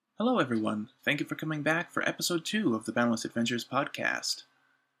Hello everyone, thank you for coming back for episode 2 of the Boundless Adventures podcast.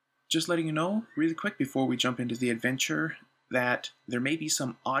 Just letting you know, really quick before we jump into the adventure, that there may be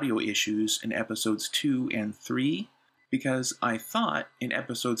some audio issues in episodes 2 and 3, because I thought in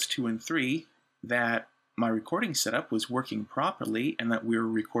episodes 2 and 3 that my recording setup was working properly and that we were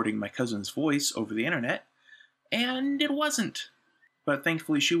recording my cousin's voice over the internet, and it wasn't. But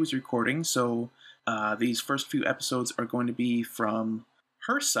thankfully she was recording, so these first few episodes are going to be from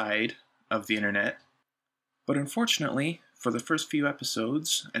her side of the internet. But unfortunately, for the first few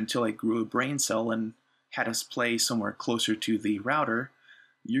episodes, until I grew a brain cell and had us play somewhere closer to the router,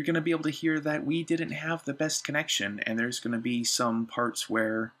 you're going to be able to hear that we didn't have the best connection, and there's going to be some parts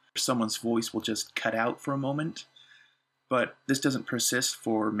where someone's voice will just cut out for a moment. But this doesn't persist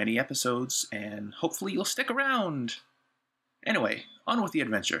for many episodes, and hopefully you'll stick around! Anyway, on with the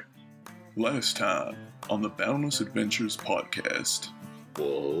adventure. Last time on the Boundless Adventures podcast. Well,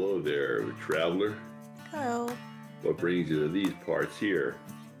 hello there, traveler. Hello. What brings you to these parts here?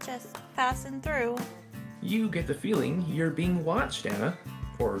 Just passing through. You get the feeling you're being watched, Anna,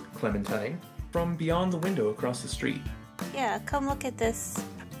 or Clementine, from beyond the window across the street. Yeah, come look at this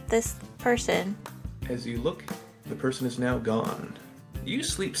person. As you look, the person is now gone. You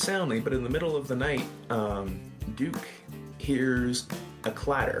sleep soundly, but in the middle of the night, Duke hears a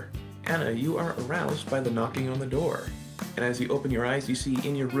clatter. Anna, you are aroused by the knocking on the door. And as you open your eyes, you see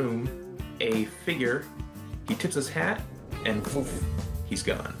in your room a figure. He tips his hat, and poof, he's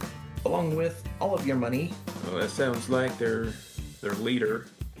gone. Along with all of your money. Well, that sounds like their leader.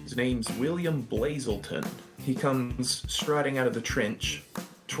 His name's William Blazelton. He comes striding out of the trench,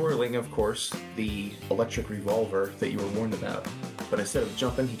 twirling, of course, the electric revolver that you were warned about. But instead of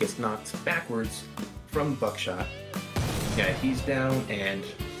jumping, he gets knocked backwards from buckshot. Yeah, he's down, and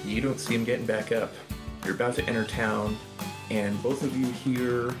you don't see him getting back up. You're about to enter town, and both of you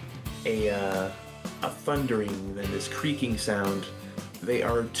hear a thundering and this creaking sound. They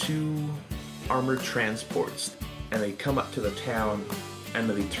are two armored transports, and they come up to the town, and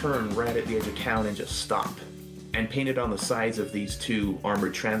then they turn right at the edge of town and just stop. And painted on the sides of these two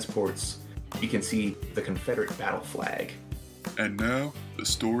armored transports, you can see the Confederate battle flag. And now, the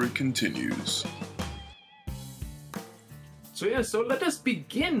story continues. So let us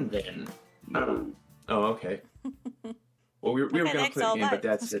begin then. Oh, okay. Well, we were going to put it in, but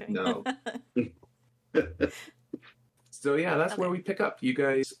Dad said no. So yeah, that's where we pick up. You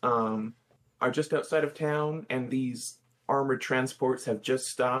guys are just outside of town, and these armored transports have just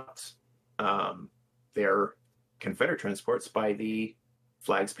stopped. They're Confederate transports by the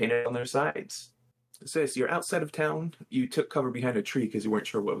flags painted on their sides. It says you're outside of town. You took cover behind a tree because you weren't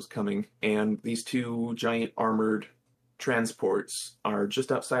sure what was coming, and these two giant armored transports are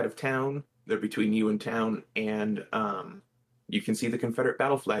just outside of town. They're between you and town, and you can see the Confederate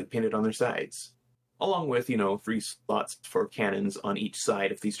battle flag painted on their sides. Along with, 3 slots for cannons on each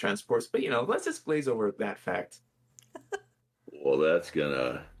side of these transports. But, let's just glaze over that fact. Well, that's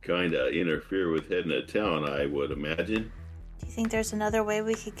gonna kind of interfere with heading to town, I would imagine. Do you think there's another way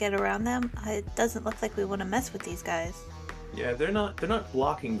we could get around them? It doesn't look like we want to mess with these guys. Yeah, they're not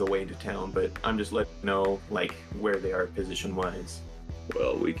blocking the way to town, but I'm just letting you know, where they are position-wise.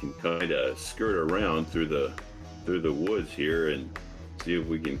 Well, we can kind of skirt around through the woods here and see if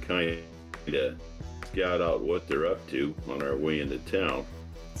we can kind of scout out what they're up to on our way into town.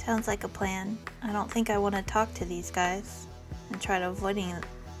 Sounds like a plan. I don't think I want to talk to these guys and avoiding them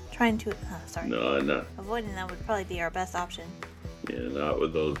would probably be our best option. Yeah, not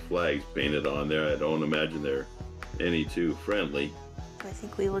with those flags painted on there. I don't imagine they're any too friendly. I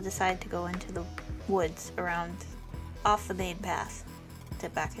think we will decide to go into the woods off the main path to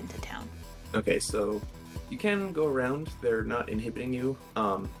back into town. Okay, so you can go around. They're not inhibiting you.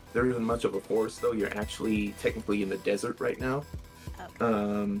 There isn't much of a forest, though. You're actually technically in the desert right now.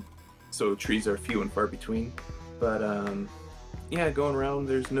 Okay. So trees are few and far between. But, going around,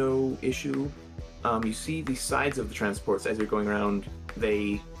 there's no issue. You see the sides of the transports as you're going around,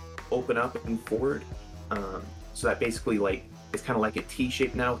 they open up and forward. So that basically, it's kind of like a T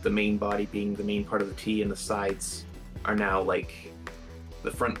shape now, with the main body being the main part of the T, and the sides are now,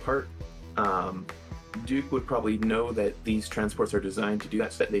 the front part. Duke would probably know that these transports are designed to do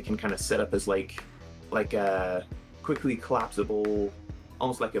that, so that they can kind of set up as like a quickly collapsible,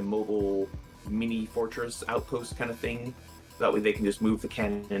 almost like a mobile mini fortress outpost kind of thing. That way they can just move the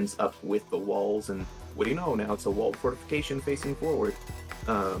cannons up with the walls, and what do you know, now it's a walled fortification facing forward.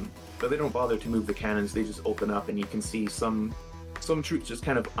 But they don't bother to move the cannons, they just open up, and you can see some troops just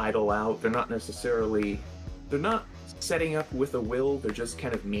kind of idle out. They're not setting up with a will, they're just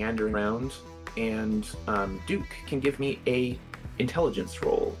kind of meandering around. And Duke can give me a intelligence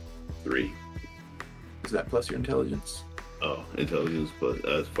roll. 3. Is that plus your intelligence? Oh, intelligence plus,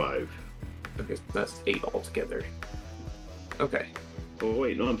 that's 5. Okay, so that's 8 altogether. Okay. Oh,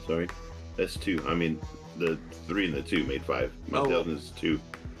 wait, no, I'm sorry. That's 2. I mean, the 3 and the 2 made 5. My intelligence is 2.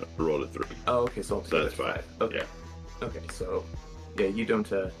 I rolled a 3. Oh, okay, so altogether that's 5. Okay. Yeah. Okay, so, yeah, you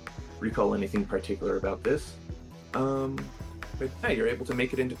don't recall anything particular about this. But yeah, you're able to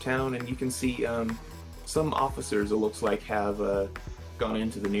make it into town, and you can see some officers, it looks like, have gone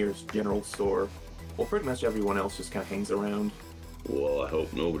into the nearest general store. Well, pretty much everyone else just kind of hangs around. Well, I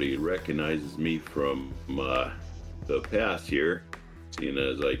hope nobody recognizes me from the past here, seeing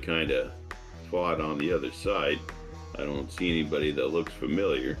as I kind of fought on the other side. I don't see anybody that looks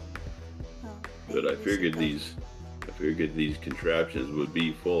familiar. Well, But I figured these contraptions would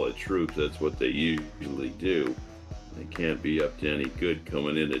be full of troops. That's what they usually do. They can't be up to any good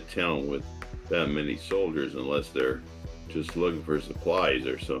coming into town with that many soldiers unless they're just looking for supplies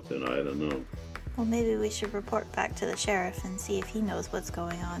or something. I don't know. Well, maybe we should report back to the sheriff and see if he knows what's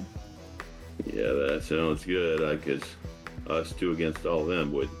going on. Yeah, that sounds good. Because us two against all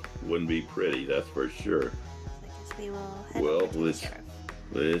them wouldn't be pretty. That's for sure. I guess we will head Well, over to the sheriff.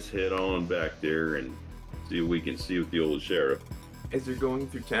 let's head on back there and see if we can see with the old sheriff. As you're going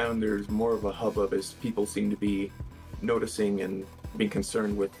through town, there's more of a hubbub as people seem to be noticing and being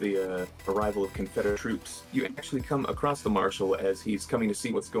concerned with the arrival of Confederate troops. You actually come across the marshal as he's coming to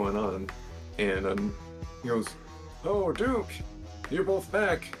see what's going on, and he goes, "Oh, Duke, you're both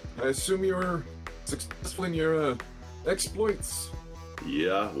back. I assume you were successful in your exploits."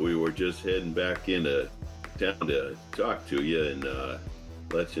 Yeah, we were just heading back into town to talk to you and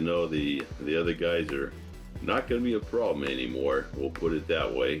let you know the other guys are not going to be a problem anymore. We'll put it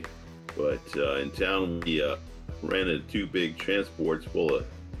that way. But in town, we ran into 2 big transports full of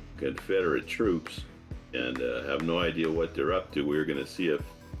Confederate troops and have no idea what they're up to. We were going to see if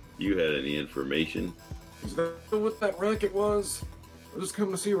you had any information. Is that what that racket was? I just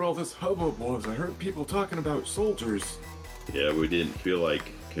come to see where all this hubbub was. I heard people talking about soldiers. Yeah, we didn't feel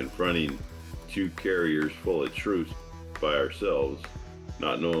like confronting 2 carriers full of troops by ourselves,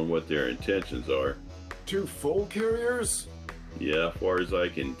 not knowing what their intentions are. 2 full carriers? Yeah, as far as I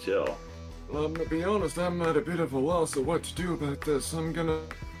can tell. Well, to be honest, I'm at a bit of a loss of what to do about this.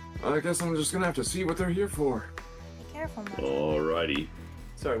 I guess I'm just gonna have to see what they're here for. Be careful, Marshal. Alrighty.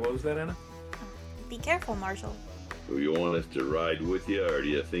 Sorry, what was that, Anna? Be careful, Marshal. Do you want us to ride with you, or do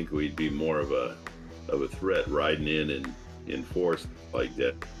you think we'd be more of a threat riding in force like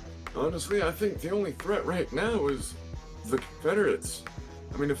that? Honestly, I think the only threat right now is the Confederates.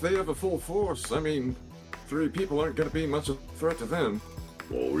 I mean, if they have a full force, 3 people aren't gonna be much of a threat to them.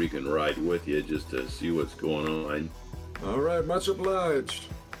 Well, we can ride with you just to see what's going on. Alright, much obliged.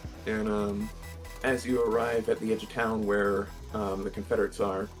 And as you arrive at the edge of town where the Confederates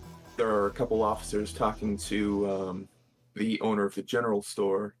are, there are a couple officers talking to the owner of the general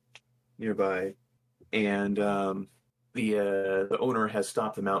store nearby, and the owner has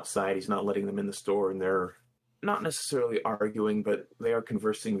stopped them outside. He's not letting them in the store, and they're not necessarily arguing, but they are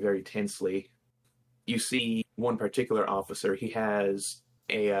conversing very tensely. You see one particular officer. He has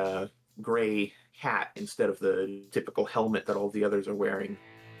a gray hat instead of the typical helmet that all the others are wearing,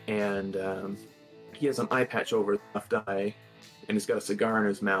 and he has an eye patch over his left eye, and he's got a cigar in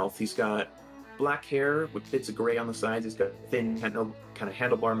his mouth. He's got black hair with bits of gray on the sides. He's got a thin kind of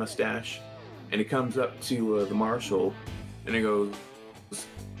handlebar mustache, and he comes up to the marshal, and he goes,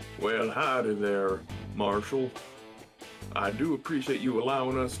 "Well, howdy there, Marshal. I do appreciate you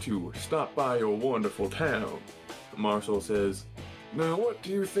allowing us to stop by your wonderful town." The marshal says, "Now, what do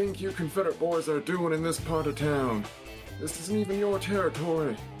you think you Confederate boys are doing in this part of town? This isn't even your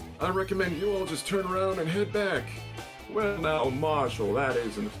territory. I recommend you all just turn around and head back." "Well, now, Marshal, that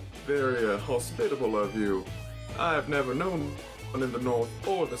isn't very hospitable of you. I've never known one in the North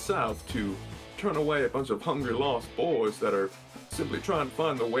or the South to turn away a bunch of hungry, lost boys that are simply trying to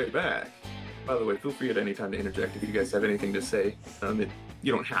find their way back." By the way, feel free at any time to interject if you guys have anything to say.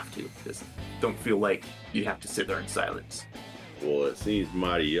 You don't have to. Just don't feel like you have to sit there in silence. Well, it seems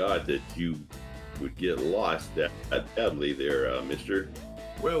mighty odd that you would get lost that badly there, mister.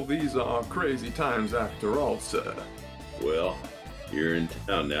 "Well, these are crazy times after all, sir." Well, you're in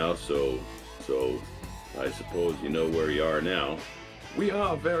town now, so I suppose you know where you are now. "We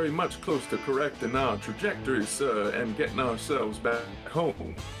are very much close to correcting our trajectory, sir, and getting ourselves back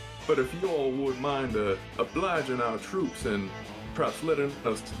home. But if you all would mind obliging our troops and perhaps letting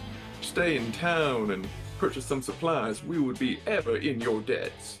us stay in town and purchase some supplies, we would be ever in your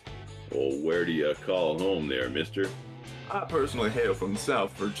debts." Well, where do you call home there, mister? "I personally hail from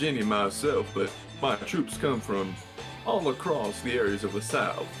South Virginia myself, but my troops come from all across the areas of the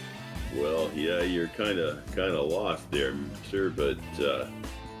South. Well, yeah, you're kind of lost there, sir, but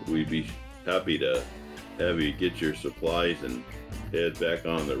we'd be happy to have you get your supplies and head back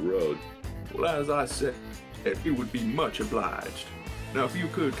on the road. Well, as I said, it would be much obliged. Now, if you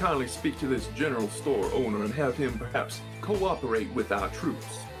could kindly speak to this general store owner and have him perhaps cooperate with our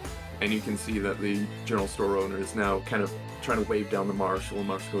troops. And you can see that the general store owner is now kind of trying to wave down the marshal, and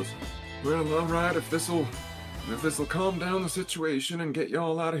Marshal goes, well, all right, if this'll calm down the situation and get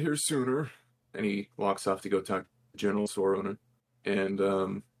y'all out of here sooner. And he walks off to go talk to the general store owner.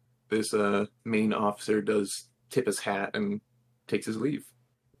 And this main officer does tip his hat and takes his leave.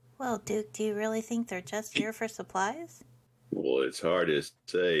 Well, Duke, do you really think they're just here for supplies? Well, it's hard to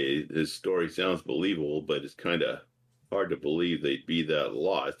say. His story sounds believable, but it's kind of hard to believe they'd be that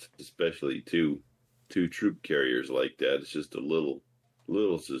lost, especially two troop carriers like that. It's just a little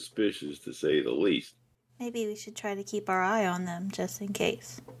suspicious, to say the least. Maybe we should try to keep our eye on them, just in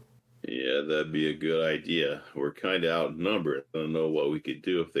case. Yeah, that'd be a good idea. We're kind of outnumbered. I don't know what we could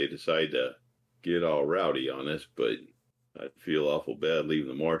do if they decide to get all rowdy on us, but I'd feel awful bad leaving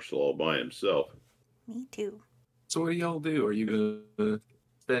the marshal all by himself. Me too. So what do y'all do? Are you gonna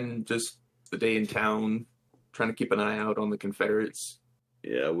spend just the day in town trying to keep an eye out on the Confederates?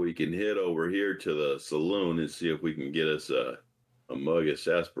 Yeah, we can head over here to the saloon and see if we can get us a mug of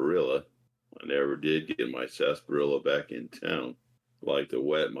sarsaparilla. I never did get my sarsaparilla back in town. Like to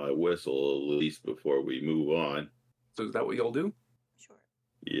wet my whistle at least before we move on. So is that what y'all do? Sure.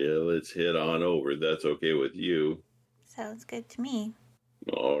 Yeah, let's head on over. That's okay with you. Sounds good to me.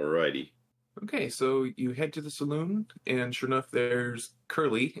 Alrighty. Okay, so you head to the saloon, and sure enough, there's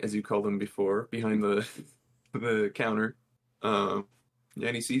Curly, as you called him before, behind the counter. And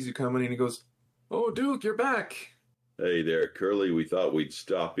he sees you coming, and he goes, "Oh, Duke, you're back!" Hey there, Curly. We thought we'd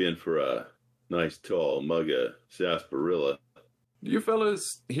stop in for a nice tall mug of sarsaparilla. Do you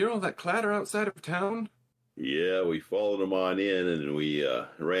fellas hear all that clatter outside of town? Yeah, we followed him on in, and we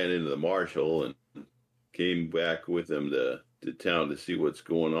ran into the marshal and came back with him to town to see what's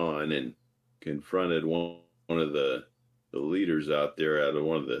going on, and confronted one of the leaders out there out of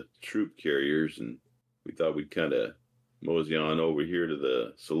one of the troop carriers, and we thought we'd kind of mosey on over here to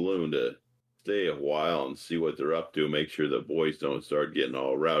the saloon to stay a while and see what they're up to, make sure the boys don't start getting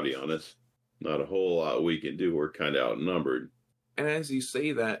all rowdy on us. Not a whole lot we can do. We're kind of outnumbered. And as you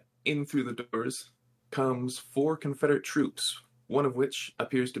say that, in through the doors comes 4 Confederate troops, one of which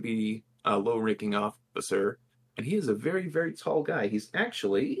appears to be a low-ranking officer, and he is a very, very tall guy. He's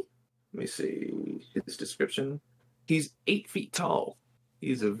actually, let me see his description. He's 8 feet tall.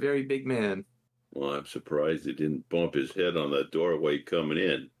 He's a very big man. Well, I'm surprised he didn't bump his head on that doorway coming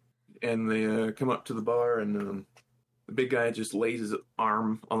in. And they come up to the bar, and the big guy just lays his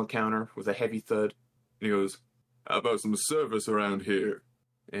arm on the counter with a heavy thud. And he goes, "How about some service around here?"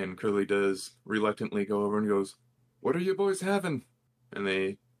 And Curly does reluctantly go over and goes, "What are you boys having?" And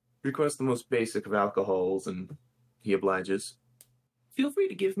they request the most basic of alcohols, and he obliges. Feel free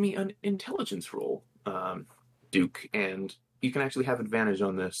to give me an intelligence roll, Duke, and you can actually have advantage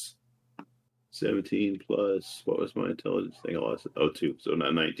on this. 17 plus, what was my intelligence thing? I lost it. Oh, 2, so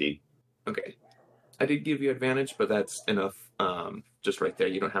not 19. Okay. I did give you advantage, but that's enough. Just right there.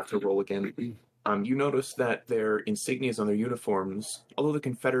 You don't have to roll again. You notice that their insignias on their uniforms, although the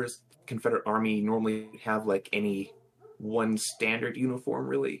Confederate Army normally have like any one standard uniform,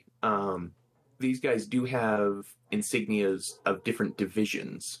 really, these guys do have insignias of different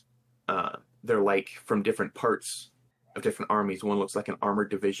divisions. They're like from different parts of different armies. One looks like an armored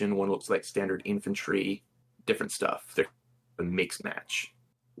division, one looks like standard infantry, different stuff. They're a mixed match.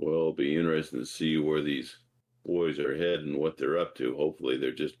 Well, it'll be interesting to see where these boys are heading, what they're up to. Hopefully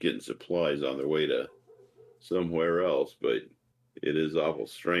they're just getting supplies on their way to somewhere else, but it is awful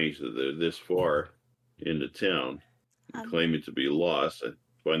strange that they're this far into town and claiming to be lost. I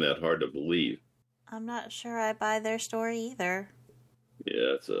find that hard to believe. I'm not sure I buy their story either.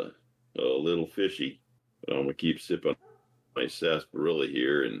 Yeah, it's a little fishy, but I'm going to keep sipping my sarsaparilla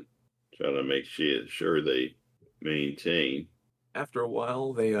here and try to make sure they maintain. After a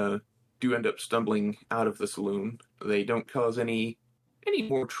while, they do end up stumbling out of the saloon. They don't cause any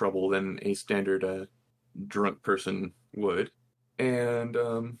more trouble than a standard drunk person would. And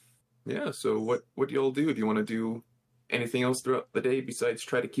yeah, so what do y'all do? Do you want to do anything else throughout the day besides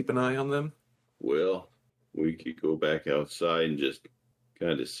try to keep an eye on them? Well, we could go back outside and just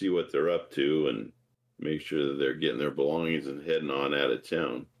kind of see what they're up to and make sure that they're getting their belongings and heading on out of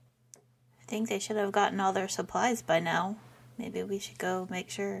town. I think they should have gotten all their supplies by now. Maybe we should go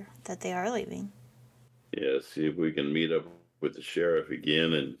make sure that they are leaving. Yeah, see if we can meet up with the sheriff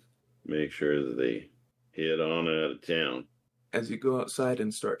again and make sure that they head on out of town. As you go outside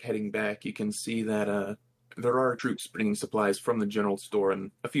and start heading back, you can see that there are troops bringing supplies from the general store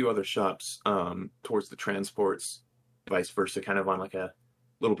and a few other shops towards the transports, vice versa, kind of on like a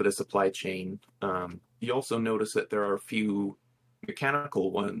little bit of supply chain. You also notice that there are a few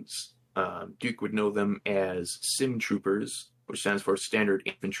mechanical ones. Duke would know them as SIM troopers, which stands for Standard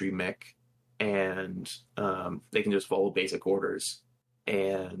Infantry Mech, and they can just follow basic orders.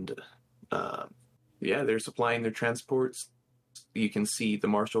 And they're supplying their transports. You can see the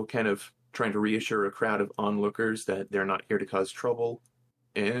marshal kind of trying to reassure a crowd of onlookers that they're not here to cause trouble.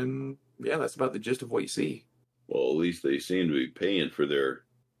 And yeah, that's about the gist of what you see. Well, at least they seem to be paying for their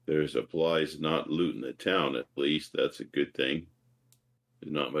supplies, not looting the town, at least. That's a good thing.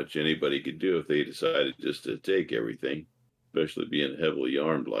 There's not much anybody could do if they decided just to take everything, especially being heavily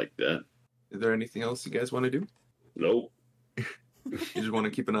armed like that. Is there anything else you guys want to do? Nope. You just want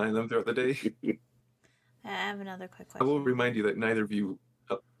to keep an eye on them throughout the day? I have another quick I question. will remind you that neither of you...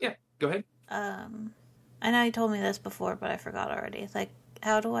 Oh, yeah, go ahead. I know you told me this before, but I forgot already. It's like,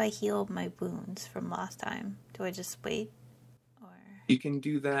 how do I heal my wounds from last time? Do I just wait? Or You can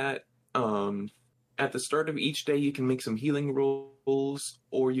do that at the start of each day. You can make some healing rolls,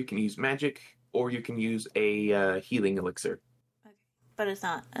 or you can use magic, or you can use a healing elixir. okay. But it's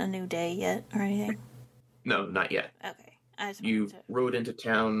not a new day yet or anything? No, not yet. Okay. I just You wanted to... rode into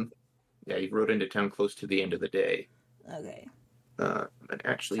town. Yeah, you rode into town close to the end of the day. Okay. And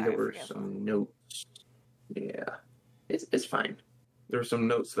actually, Sorry, there were forget some notes. Yeah, it's fine. There were some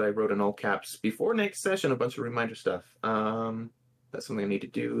notes that I wrote in all caps before next session. A bunch of reminder stuff. That's something I need to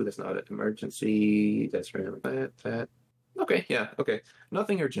do. That's not an emergency. That's that. Okay, yeah, okay.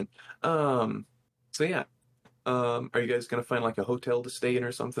 Nothing urgent. So yeah. Are you guys gonna find like a hotel to stay in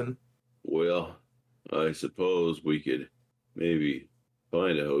or something? Well, I suppose we could maybe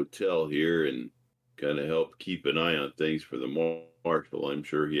find a hotel here and kind of help keep an eye on things for the marshal. I'm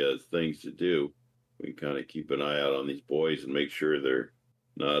sure he has things to do. We can kind of keep an eye out on these boys and make sure they're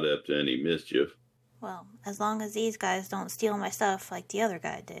not up to any mischief. Well, as long as these guys don't steal my stuff like the other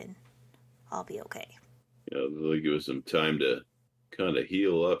guy did, I'll be okay. You know, they'll give us some time to kind of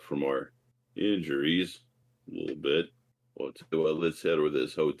heal up from our injuries a little bit. Well, let's head over to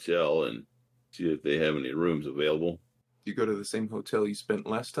this hotel and see if they have any rooms available. Do you go to the same hotel you spent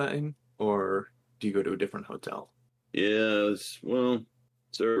last time, or do you go to a different hotel? Yes, well,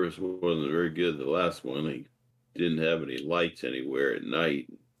 service wasn't very good the last one. They didn't have any lights anywhere at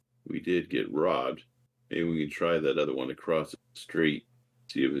night. We did get robbed. Maybe we can try that other one across the street,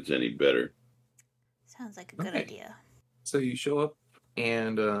 see if it's any better. Sounds like a good Okay. idea. So you show up,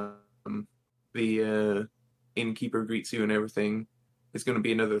 and the innkeeper greets you and everything. It's going to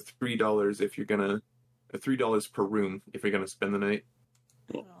be another $3 if you're gonna, $3 per room if you're gonna spend the night.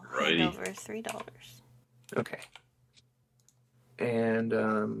 We'll Alrighty. hand over $3. Okay. And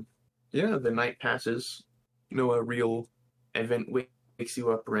the night passes. No real event wakes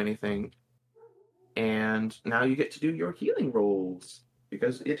you up or anything. And now you get to do your healing rolls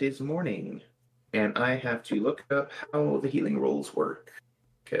because it is morning. And I have to look up how the healing rolls work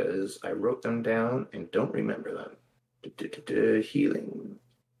because I wrote them down and don't remember them. Healing.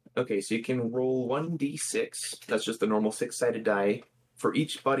 Okay, so you can roll 1d6. That's just the normal 6-sided die for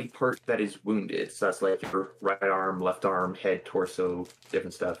each body part that is wounded. So that's like your right arm, left arm, head, torso,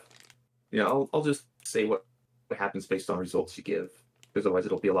 different stuff. Yeah, I'll just say what happens based on results you give, because otherwise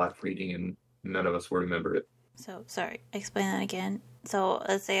it'll be a lot of reading and none of us will remember it. So, sorry, explain that again. So,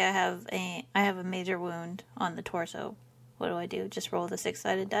 let's say I have a major wound on the torso. What do I do? Just roll the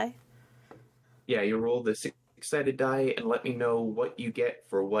 6-sided die? Yeah, you roll the 6-sided die and let me know what you get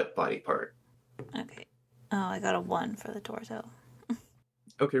for what body part. Okay. Oh, I got a 1 for the torso.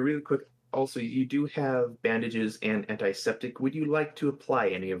 Okay, really quick. Also, you do have bandages and antiseptic. Would you like to apply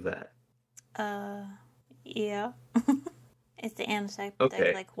any of that? Yeah. Is the antiseptic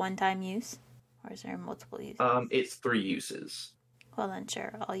Okay. like one-time use? Or is there multiple uses? It's 3 uses. Well then,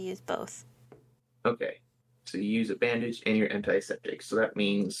 sure. I'll use both. Okay. So you use a bandage and your antiseptic. So that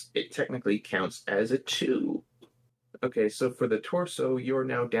means it technically counts as a 2. Okay, so for the torso, you're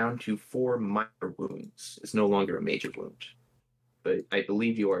now down to 4 minor wounds. It's no longer a major wound. But I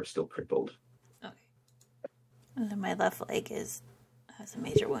believe you are still crippled. Okay. And then my left leg has a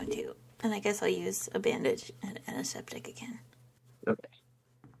major wound too. And I guess I'll use a bandage and antiseptic again. Okay.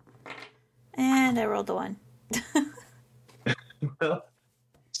 And I rolled the 1. Well,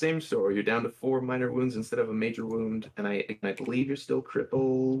 same story. You're down to 4 minor wounds instead of a major wound, and I believe you're still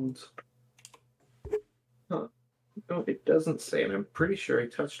crippled. Huh. No, it doesn't say, and I'm pretty sure I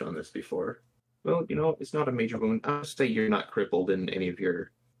touched on this before. Well, it's not a major wound. I'll say you're not crippled in any of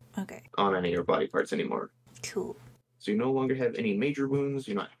your Okay. on any of your body parts anymore. Cool. So you no longer have any major wounds.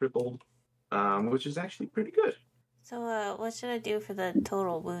 You're not crippled, which is actually pretty good. So, what should I do for the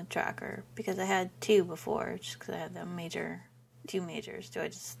total wound tracker? Because I had 2 before, just because I had the 2 majors. Do I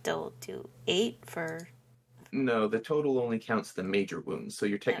just still do 8 for... No, the total only counts the major wounds, so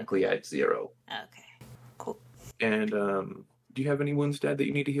you're technically at 0. Okay, cool. And do you have any wounds, Dad, that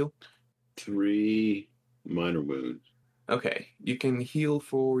you need to heal? 3 minor wounds. Okay, you can heal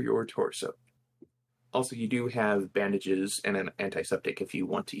for your torso. Also, you do have bandages and an antiseptic if you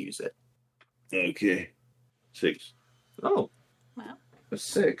want to use it. Okay. 6. Oh, Wow. a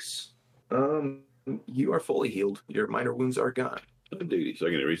 6. You are fully healed. Your minor wounds are gone. Oh, duty. So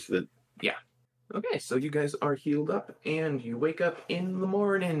I can erase that. Okay, so you guys are healed up, and you wake up in the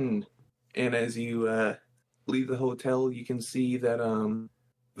morning. And as you leave the hotel, you can see that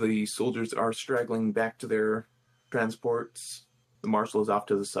the soldiers are straggling back to their transports. The marshal is off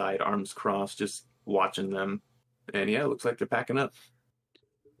to the side, arms crossed, just watching them. And yeah, it looks like they're packing up.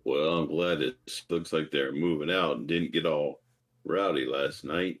 Well, I'm glad it looks like they're moving out and didn't get all rowdy last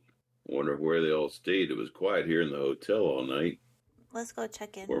night. Wonder where they all stayed. It was quiet here in the hotel all night. Let's go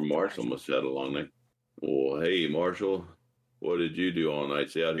check in. Or with Marshall must have had a long night. Well, hey, Marshall, what did you do all night?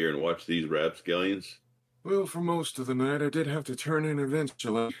 Stay out here and watch these rapscallions? Well, for most of the night, I did have to turn in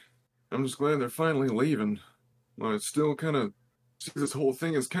eventually. I'm just glad they're finally leaving. Well, it's still this whole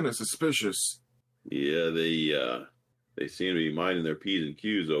thing is kind of suspicious. Yeah, they seem to be minding their P's and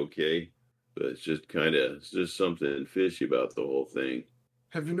Q's okay, but it's just something fishy about the whole thing.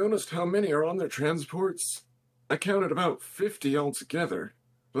 Have you noticed how many are on their transports? I counted about 50 altogether,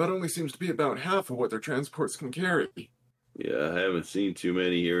 but that only seems to be about half of what their transports can carry. Yeah, I haven't seen too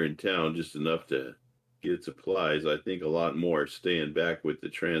many here in town, just enough to get supplies. I think a lot more are staying back with the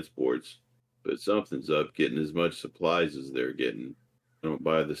transports, but something's up getting as much supplies as they're getting. I don't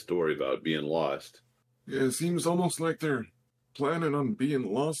buy the story about being lost. Yeah, it seems almost like they're planning on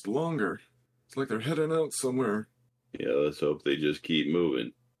being lost longer. It's like they're heading out somewhere. Yeah, let's hope they just keep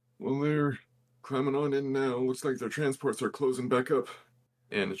moving. Well, they're climbing on in now. Looks like their transports are closing back up.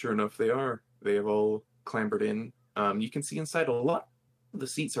 And sure enough, they are. They have all clambered in. You can see inside a lot of the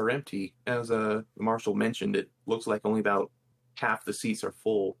seats are empty. As the marshal mentioned, it looks like only about half the seats are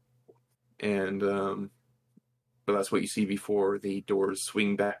full. And, but that's what you see before the doors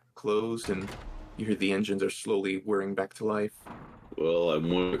swing back closed and you hear the engines are slowly whirring back to life. Well, I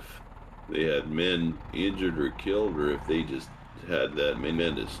wonder if they had men injured or killed, or if they just had that many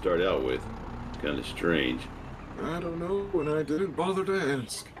men to start out with. Kind of strange. I don't know, and I didn't bother to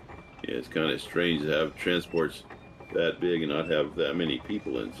ask. Yeah, it's kind of strange to have transports that big and not have that many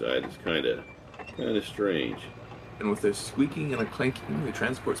people inside. It's kind of strange. And with a squeaking and a clanking, the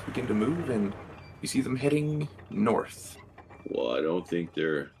transports begin to move, and you see them heading north. Well, I don't think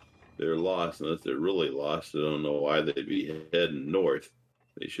they're lost unless they're really lost. I don't know why they'd be heading north.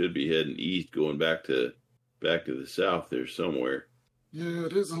 They should be heading east, going back to the south there somewhere. Yeah,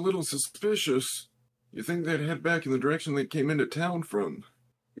 it is a little suspicious. You think they'd head back in the direction they came into town from?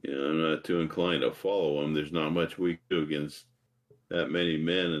 Yeah, I'm not too inclined to follow them. There's not much we can do against that many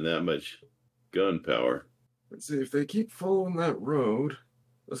men and that much gunpowder. Let's see, if they keep following that road,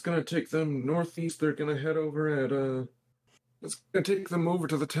 that's gonna take them northeast. They're gonna head over at, it's gonna take them over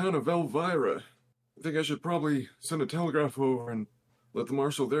to the town of Elvira. I think I should probably send a telegraph over and let the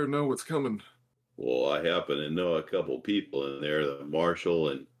marshal there know what's coming. Well, I happen to know a couple people in there, the marshal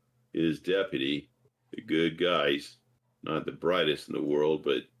and his deputy. They're good guys. Not the brightest in the world,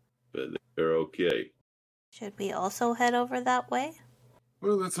 but they're okay. Should we also head over that way?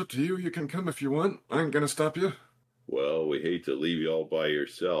 Well, that's up to you. You can come if you want. I ain't gonna stop you. Well, we hate to leave you all by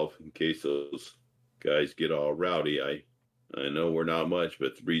yourself in case those guys get all rowdy. I know we're not much,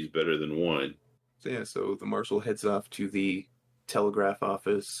 but three's better than one. So the marshal heads off to the telegraph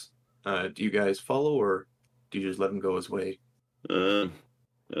office. Do you guys follow, or do you just let him go his way?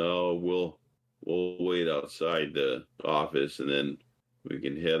 We'll wait outside the office, and then we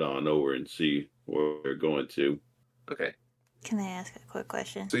can head on over and see where we're going to. Okay. Can I ask a quick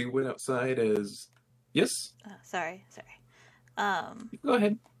question? So you went outside as... Yes? Oh, sorry. Go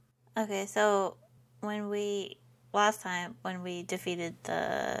ahead. Okay, so last time when we defeated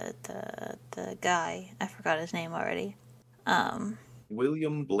the guy, I forgot his name already.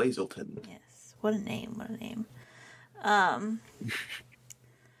 William Blazelton. Yes. What a name.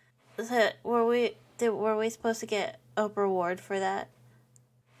 So were we supposed to get a reward for that?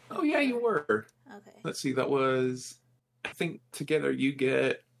 Oh yeah, you were. Okay. Let's see, that was, I think together you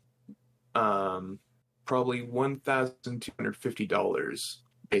get probably $1,250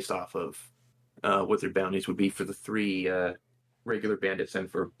 based off of what their bounties would be for the 3 regular bandits and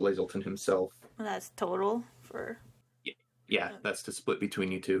for Blazelton himself. That's total for... Yeah, that's to split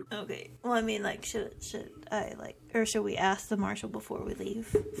between you two. Okay. Well, I mean, like, should I, like, or should we ask the marshal before we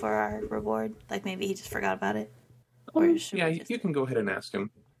leave for our reward? Like, maybe he just forgot about it? Or should Yeah, we just... you can go ahead and ask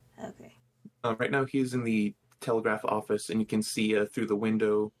him. Okay. Right now he's in the telegraph office, and you can see through the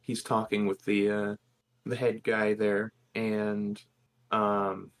window he's talking with the head guy there, and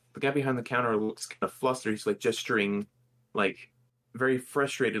the guy behind the counter looks kind of flustered. He's like gesturing, like very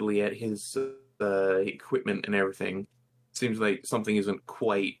frustratedly at his equipment and everything. Seems like something isn't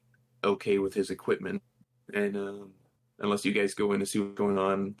quite okay with his equipment, and unless you guys go in to see what's going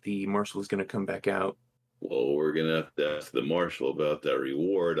on, the marshal is going to come back out. Well, we're going to have to ask the marshal about that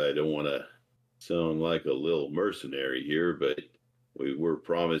reward. I don't want to sound like a little mercenary here, but we were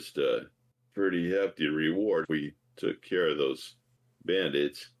promised a pretty hefty reward. We took care of those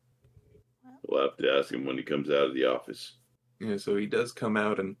bandits. We'll have to ask him when he comes out of the office. Yeah, so he does come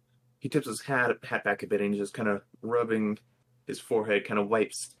out, and he tips his hat back a bit, and he's just kind of rubbing his forehead, kind of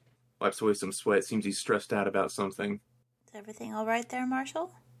wipes away some sweat. Seems he's stressed out about something. Is everything all right there,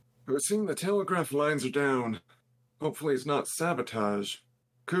 Marshal? It seems the telegraph lines are down. Hopefully it's not sabotage.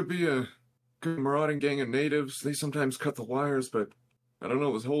 Could be a good marauding gang of natives. They sometimes cut the wires, but I don't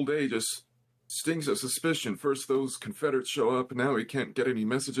know, this whole day just stings of suspicion. First those Confederates show up, and now we can't get any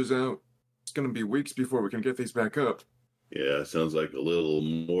messages out. It's gonna be weeks before we can get these back up. Yeah, sounds like a little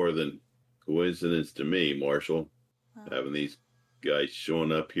more than coincidence to me, Marshal. Having these guys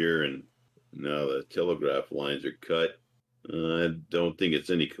showing up here and now the telegraph lines are cut. I don't think it's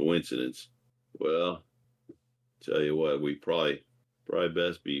any coincidence. Well, tell you what, we probably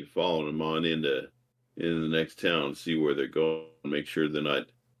best be following them on into the next town, see where they're going, make sure they're not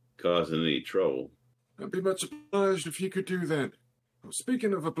causing any trouble. I'd be much obliged if you could do that.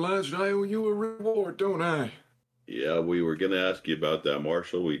 Speaking of obliged, I owe you a reward, don't I? Yeah, we were going to ask you about that,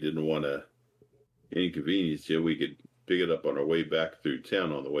 Marshal. We didn't want to inconvenience you. We could pick it up on our way back through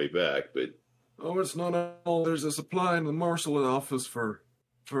town on the way back, but... Oh, it's not all. There's a supply in the marshal office for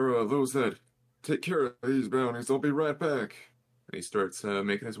those that take care of these bounties. I'll be right back. And he starts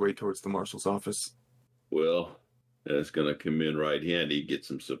making his way towards the marshal's office. Well, that's going to come in right handy. Get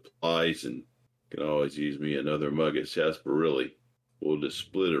some supplies and can always use me another mug of sarsaparilla. We'll just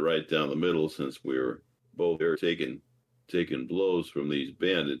split it right down the middle since we were both there taking blows from these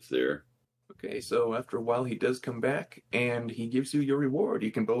bandits there. Okay, so after a while he does come back, and he gives you your reward.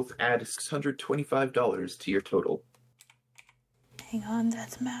 You can both add $625 to your total. Hang on,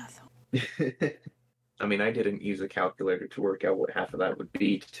 that's math. I mean, I didn't use a calculator to work out what half of that would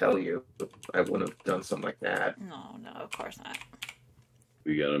be to tell you. I wouldn't have done something like that. No, of course not.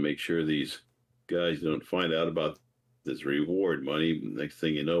 We got to make sure these guys don't find out about this reward money. Next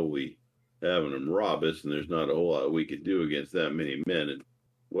thing you know, we having them rob us, and there's not a whole lot we could do against that many men and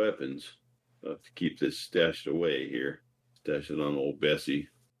weapons. I'll have to keep this stashed away here. Stash it on old Bessie.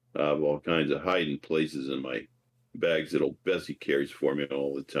 I have all kinds of hiding places in my bags that old Bessie carries for me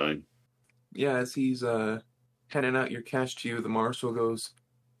all the time. Yeah, as he's handing out your cash to you, the marshal goes,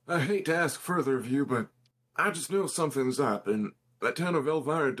 I hate to ask further of you, but I just know something's up, and that town of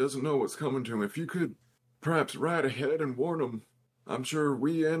Elvira doesn't know what's coming to him. If you could perhaps ride ahead and warn them, I'm sure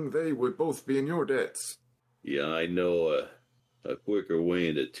we and they would both be in your debts. Yeah, I know a quicker way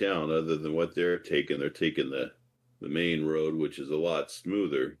into town other than what they're taking. They're taking the main road, which is a lot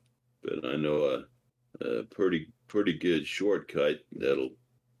smoother. But I know a pretty good shortcut that'll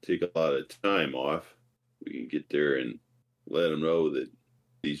take a lot of time off. We can get there and let them know that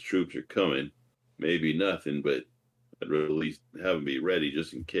these troops are coming. Maybe nothing, but I'd rather at least have them be ready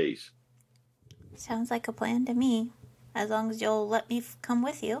just in case. Sounds like a plan to me. As long as you'll let me come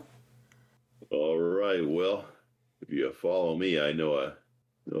with you. All right, well, if you follow me, I know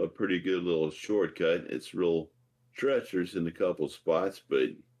a pretty good little shortcut. It's real treacherous in a couple spots, but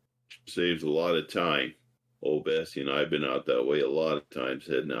saves a lot of time. Old Bessie and I have been out that way a lot of times,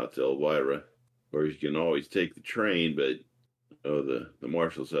 heading out to Elvira. Of course, you can always take the train, but the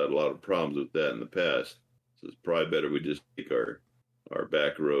marshals had a lot of problems with that in the past. So it's probably better we just take our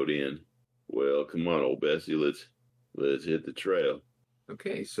back road in. Well, come on, old Bessie, let's hit the trail.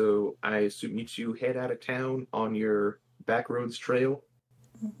 Okay, so I assume you two head out of town on your backroads trail?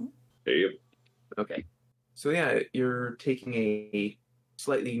 Mm-hmm. Yep. Okay. So yeah, you're taking a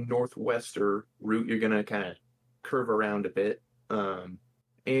slightly northwester route. You're going to kind of curve around a bit.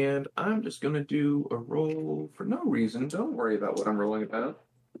 And I'm just going to do a roll for no reason. Don't worry about what I'm rolling about.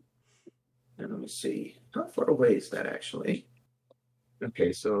 And let me see. How far away is that, actually?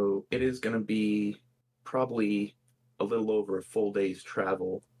 Okay, so it is going to be probably a little over a full day's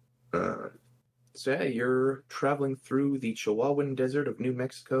travel. So yeah, you're traveling through the Chihuahuan Desert of New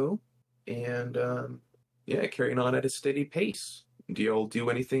Mexico, and Yeah, carrying on at a steady pace. Do y'all do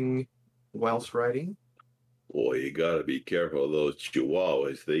anything whilst riding? Boy, you gotta be careful of those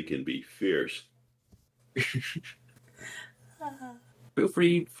chihuahuas. They can be fierce. Feel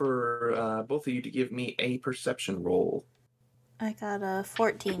free for both of you to give me a perception roll. I got a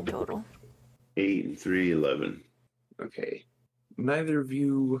 14 total. 8 and 3, 11. Okay. Neither of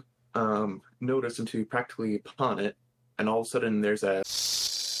you notice until you practically upon it, and all of a sudden there's a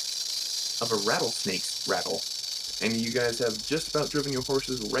rattlesnake's rattle. And you guys have just about driven your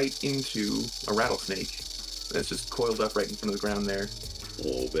horses right into a rattlesnake. That's just coiled up right in front of the ground there.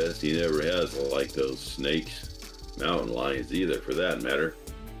 Oh, Bessie never has liked those snakes. Mountain lions either, for that matter.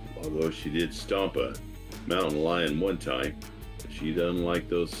 Although she did stomp a mountain lion one time, she doesn't like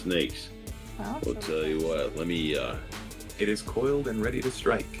those snakes. Well, I'll tell you what, let me, It is coiled and ready to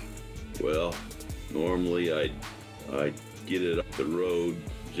strike. well, normally I'd get it up the road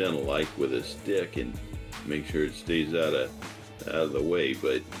gentle-like with a stick and make sure it stays out of the way,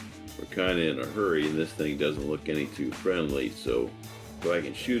 but we're kind of in a hurry and this thing doesn't look any too friendly, so if I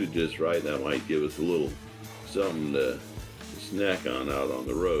can shoot it just right, that might give us a little something to snack on out on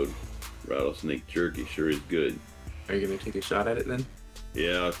the road. Rattlesnake jerky sure is good. Are you going to take a shot at it then?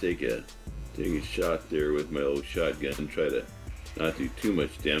 Yeah, I'll take a shot there with my old shotgun and try to not do too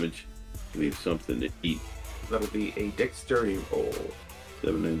much damage. Leave something to eat. That'll be a dexterity roll.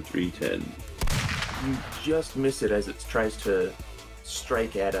 7 and 3, 10. You just miss it as it tries to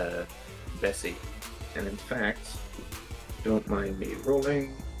strike at Bessie. And in fact, don't mind me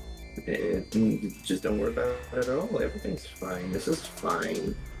rolling. Just don't worry about it at all. Everything's fine. This is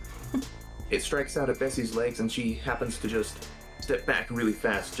fine. It strikes out at Bessie's legs, and she happens to just step back really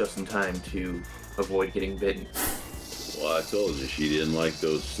fast just in time to avoid getting bitten. Well, I told you she didn't like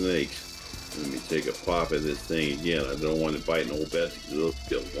those snakes. Let me take a pop at this thing again. I don't want it biting old Bessie because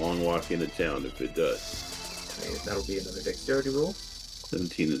it'll be a long walk into town if it does. Okay, that'll be another dexterity roll.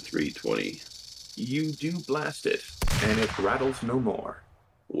 17 and 3, 20. You do blast it, and it rattles no more.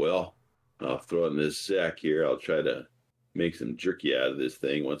 Well, I'll throw it in this sack here. I'll try to make some jerky out of this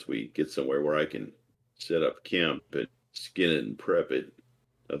thing once we get somewhere where I can set up camp and skin it and prep it.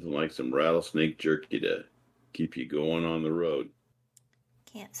 Nothing like some rattlesnake jerky to keep you going on the road.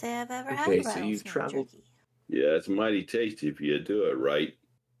 Can't say I've ever had Okay, rattlesnake so you've traveled- jerky. Yeah, it's mighty tasty if you do it right.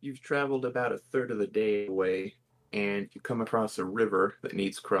 You've traveled about a third of the day away, and you come across a river that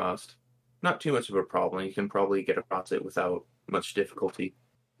needs crossed. Not too much of a problem. You can probably get across it without much difficulty.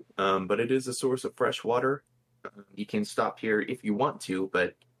 But it is a source of fresh water. You can stop here if you want to,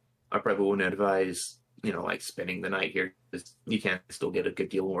 but I probably wouldn't advise, like spending the night here, because you can still get a good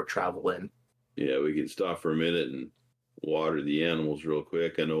deal more travel in. Yeah, we can stop for a minute and water the animals real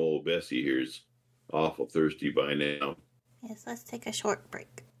quick. I know old Bessie here's awful thirsty by now. Yes, let's take a short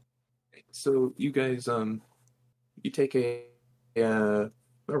break. So you guys, you take a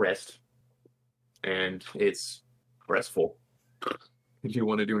rest, and it's restful. Do you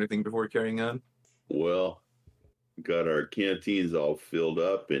want to do anything before carrying on? Well, got our canteens all filled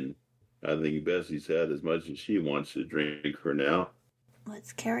up, and I think Bessie's had as much as she wants to drink for now.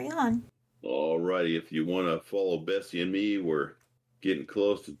 Let's carry on. Alrighty, if you want to follow Bessie and me, we're getting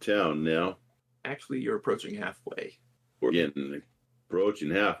close to town now. Actually, you're approaching halfway. We're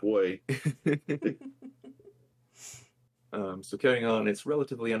approaching halfway. So carrying on, it's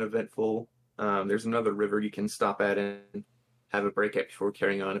relatively uneventful. There's another river you can stop at and have a break at before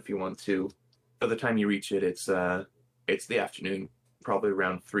carrying on if you want to. By the time you reach it, it's the afternoon, probably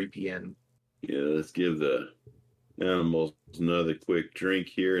around 3 p.m. Yeah, let's give the animals another quick drink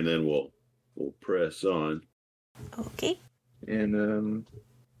here, and then we'll press on. Okay. And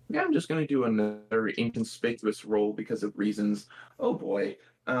yeah, I'm just gonna do another inconspicuous roll because of reasons. Oh boy.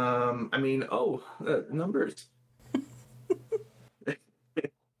 Numbers.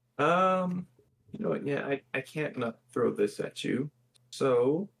 You know what? Yeah, I can't not throw this at you.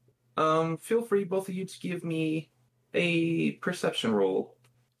 So, feel free, both of you, to give me a perception roll.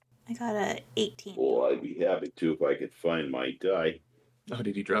 I got a 18. Oh, I'd be happy to if I could find my die. Oh,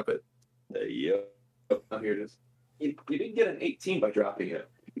 did you drop it? Yep. Oh, here it is. You didn't get an 18 by dropping it.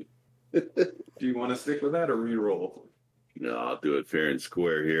 Do you want to stick with that or re-roll? No, I'll do it fair and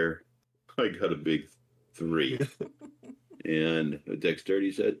square here. I got a big 3. And a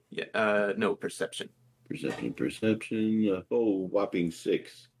dexterity set? Yeah. No, perception. Perception. Whopping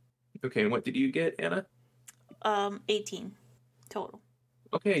 6. Okay, and what did you get, Anna? 18 total.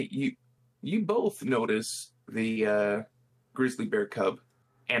 Okay, you both notice the grizzly bear cub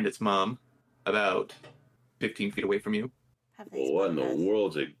and its mom about 15 feet away from you. Have they Well, what in spotted the us?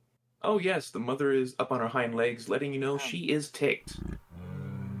 world's it? Oh yes, the mother is up on her hind legs, letting you know she is ticked.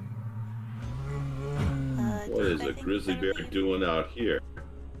 What is I a think grizzly we're bear leaving. doing out here?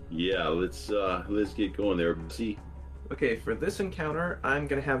 Yeah, let's get going there. See, Okay, for this encounter, I'm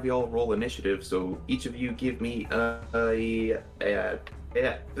gonna have y'all roll initiative. So each of you give me I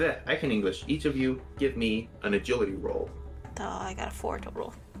can English. Each of you give me an agility roll. Oh, I got a 4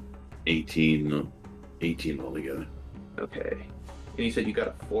 total. 18 altogether. Okay. And you said you got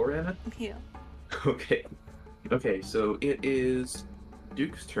a 4, Anna? Yeah. Okay. Okay, so it is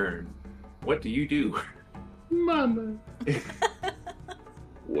Duke's turn. What do you do? Mama.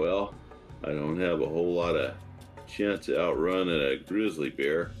 Well, I don't have a whole lot of chance of outrunning a grizzly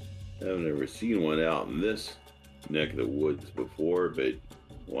bear. Haven't ever seen one out in this neck of the woods before, but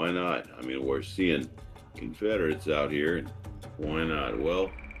why not? I mean, we're seeing Confederates out here, and why not?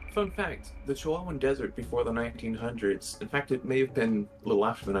 Well, Fun fact, the Chihuahuan Desert before the 1900s, in fact, it may have been a little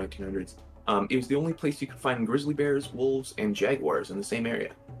after the 1900s, it was the only place you could find grizzly bears, wolves, and jaguars in the same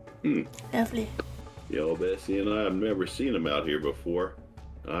area. Lovely. Bessie and I have never seen them out here before.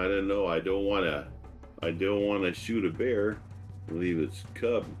 I don't know. I don't want to shoot a bear, leave its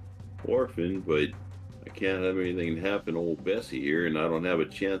cub orphaned, but I can't have anything happen to old Bessie here, and I don't have a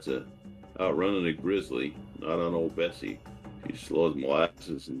chance of outrunning a grizzly. Not on old Bessie. She's slow as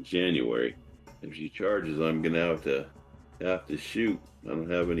molasses in January. If she charges, I'm gonna have to shoot. I don't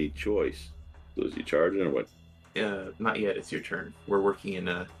have any choice. So is he charging or what? Not yet, it's your turn. We're working in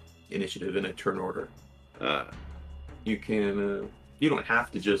a initiative in a turn order. Ah, You can, you don't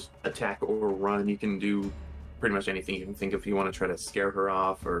have to just attack or run. You can do pretty much anything you can think of if you want to try to scare her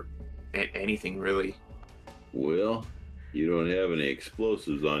off or anything really. well, you don't have any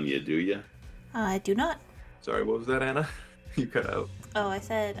explosives on you, do you? I do not. Sorry, what was that, Anna? You cut out. Oh, I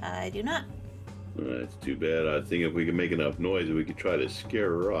said I do not. That's too bad. I think if we can make enough noise, we could try to scare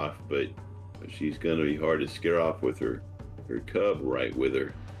her off, but she's gonna be hard to scare off with her cub right with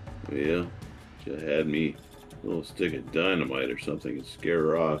her. Well, she had me a little stick of dynamite or something and scare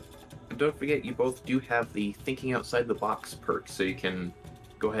her off. And don't forget, you both do have the thinking outside the box perk, so you can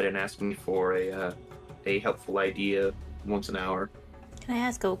go ahead and ask me for a helpful idea once an hour. Can I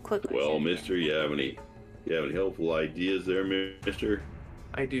ask a quick question? Well, mister, you have any helpful ideas there, mister?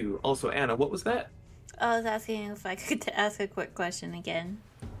 I do. Also, Anna, what was that? I was asking if I could ask a quick question again.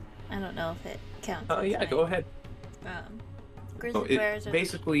 I don't know if it counts. Oh, yeah, as go ahead. Grizzly bears are...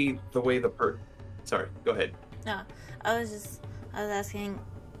 Basically, the way the perk... Sorry, go ahead. No, I was asking,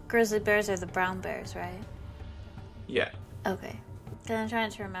 grizzly bears are the brown bears, right? Yeah. Okay. Because I'm trying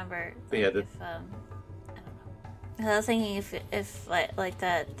to remember. Like, Yeah, if, I don't know. I was thinking if like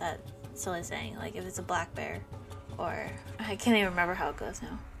that silly saying, like if it's a black bear, or I can't even remember how it goes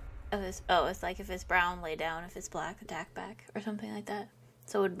now. It's like if it's brown, lay down. If it's black, attack back, or something like that.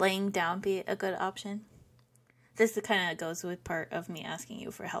 So would laying down be a good option? This kind of goes with part of me asking you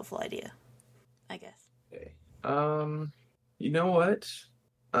for a helpful idea, I guess. Okay. You know what?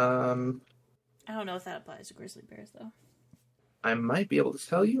 I don't know if that applies to grizzly bears though. I might be able to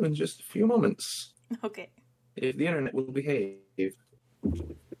tell you in just a few moments. Okay. If the internet will behave.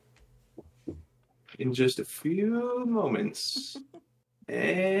 In just a few moments.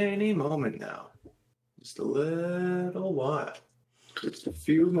 Any moment now. Just a little while. Just a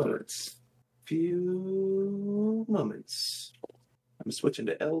few moments. Few moments. I'm switching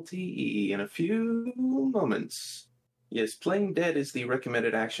to LTE in a few moments. Yes, playing dead is the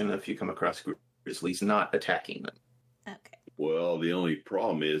recommended action if you come across grizzlies, not attacking them. Okay. Well, the only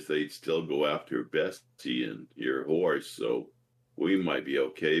problem is they'd still go after Bessie and your horse, so we might be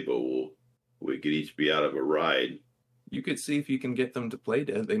okay, but we could each be out of a ride. You could see if you can get them to play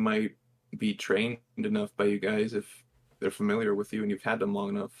dead. They might be trained enough by you guys if they're familiar with you and you've had them long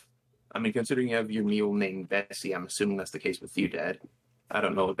enough. I mean, considering you have your mule named Bessie, I'm assuming that's the case with you, Dad. I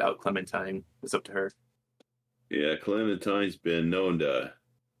don't know about Clementine. It's up to her. Yeah, Clementine's been known to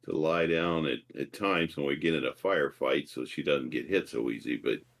lie down at times when we get in a firefight so she doesn't get hit so easy,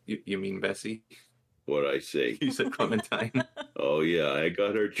 but... You mean Bessie? What'd I say? You said Clementine. Oh, yeah, I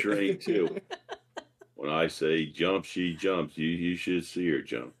got her trained, too. When I say jump, she jumps. You should see her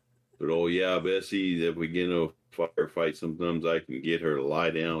jump. But, oh, yeah, Bessie, if we get in a firefight, sometimes I can get her to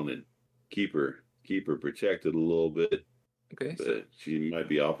lie down and keep her protected a little bit. Okay, But she might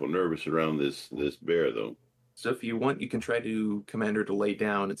be awful nervous around this bear, though. so if you want, you can try to command her to lay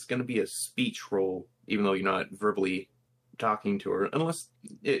down. It's going to be a speech roll, even though you're not verbally talking to her, unless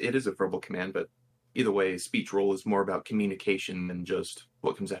it is a verbal command, but either way, speech roll is more about communication than just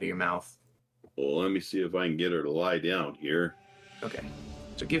what comes out of your mouth. Well, let me see if I can get her to lie down here. Okay,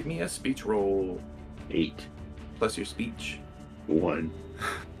 so give me a speech roll 8, plus your speech. 1,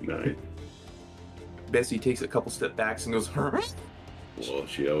 9. Bessie takes a couple step backs and goes, "Huh?" Well,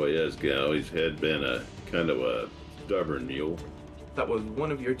 she always had been a kind of a stubborn mule. That was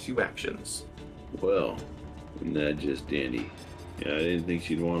one of your 2 actions. Well, isn't that just dandy? Yeah, I didn't think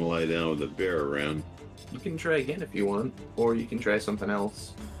she'd want to lie down with a bear around. You can try again if you want, or you can try something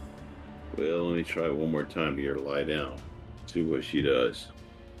else. Well, let me try one more time to get her to lie down. See what she does.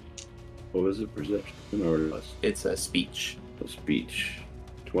 What was it? Perception or less? It's a speech. A speech.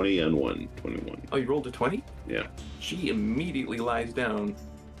 20 on 1. 21. Oh, you rolled a 20? Yeah. She immediately lies down.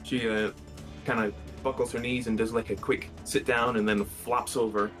 She kind of buckles her knees and does like a quick sit down and then flops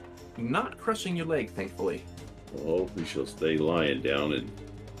over, not crushing your leg, thankfully. Well, hopefully she'll stay lying down and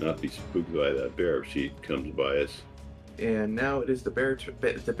not be spooked by that bear if she comes by us. And now it is the bear.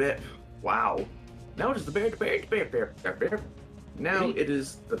 Wow. Now it is the bear. Now it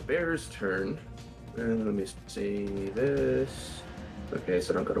is the bear's turn. And let me see this. Okay,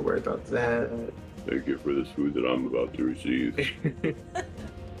 so I don't got to worry about that. Thank you for this food that I'm about to receive.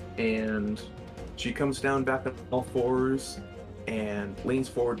 And she comes down back on all fours and leans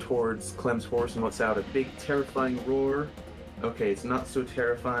forward towards Clem's horse and lets out a big, terrifying roar. Okay, it's not so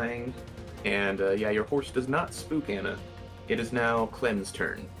terrifying. And yeah, your horse does not spook Anna. It is now Clem's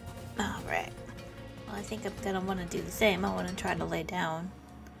turn. Alright. Well, I think I'm gonna want to do the same. I want to try to lay down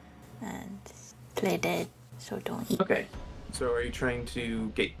and play dead, so don't eat. Okay, so are you trying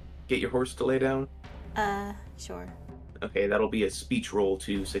to get your horse to lay down? Sure. Okay, that'll be a speech roll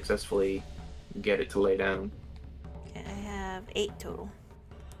to successfully get it to lay down. Okay, I have 8 total.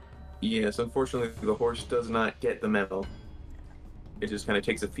 Yes, unfortunately, the horse does not get the memo. It just kind of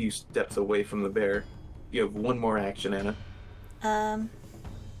takes a few steps away from the bear. You have one more action, Anna.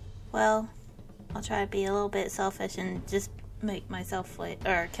 Well, I'll try to be a little bit selfish and just make myself lay,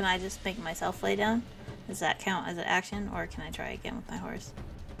 or can I just make myself lay down? Does that count as an action, or can I try again with my horse?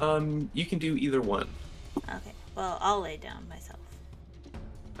 You can do either one. Okay, well, I'll lay down myself.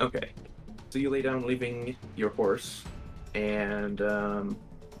 Okay. So you lay down, leaving your horse, and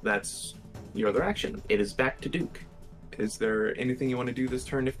that's your other action. It is back to Duke. Is there anything you want to do this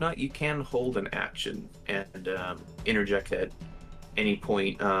turn? If not, you can hold an action and interject at any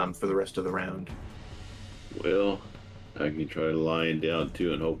point for the rest of the round. Well, I can try lying down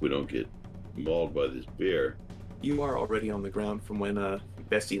too and hope we don't get mauled by this bear. You are already on the ground from when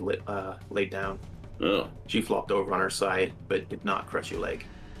Bessie laid down. Oh, She flopped over on her side, but did not crush your leg.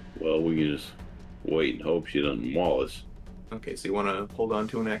 well, we can just wait and hope she doesn't maul us. Okay, so you want to hold on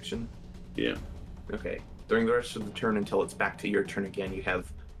to an action? Yeah. Okay. During the rest of the turn until it's back to your turn again, you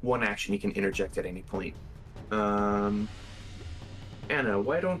have one action you can interject at any point. Anna,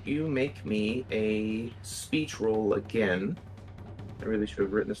 why don't you make me a speech roll again? I really should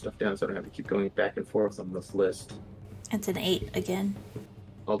have written this stuff down so I don't have to keep going back and forth on this list. It's an 8 again.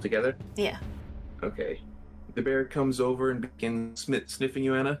 All together? Yeah. Okay. The bear comes over and begins sniffing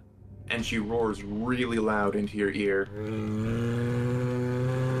you, Anna, and she roars really loud into your ear.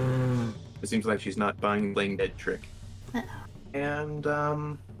 It seems like she's not buying the playing dead trick. And,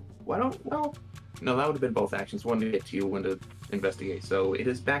 no, that would have been both actions. One to get to you, one to investigate. So it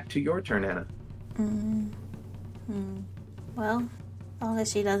is back to your turn, Anna. Well, as long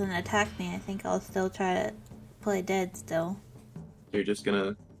as she doesn't attack me, I think I'll still try to play dead still. You're just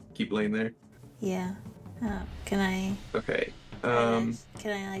gonna keep laying there? Yeah. Can I... Okay. Can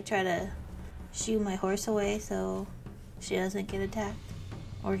I, like, try to shoo my horse away so she doesn't get attacked?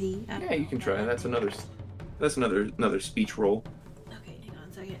 Or he... I don't Yeah, you know. can try. That's another speech roll. Okay, hang on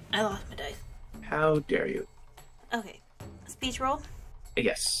a second. I lost my dice. How dare you? Okay. Speech roll?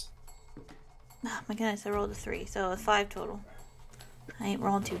 Yes. Oh my goodness, I rolled a 3, so it's 5 total. I ain't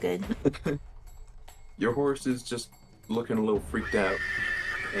rolling too good. Your horse is just looking a little freaked out.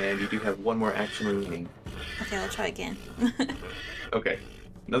 And you do have one more action remaining. Okay, I'll try again. Okay.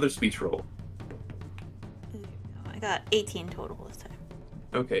 Another speech roll. I got 18 total this time.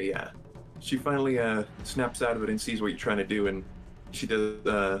 Okay, yeah. She finally snaps out of it and sees what you're trying to do, and she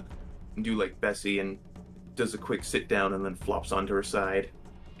does do like Bessie and does a quick sit down and then flops onto her side.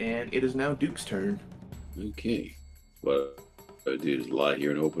 And it is now Duke's turn. Okay. What I do is lie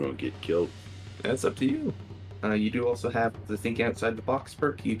here and hope we don't get killed. That's up to you. You do also have the thinking outside the box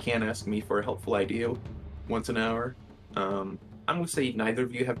perk. You can ask me for a helpful idea once an hour. I'm going to say neither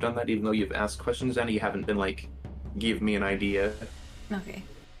of you have done that, even though you've asked questions and you haven't been like, give me an idea. Okay.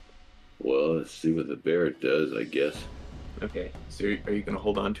 Well, let's see what the bear does, I guess. Okay, so are you going to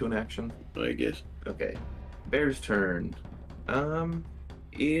hold on to an action? I guess. Okay. Bear's turn.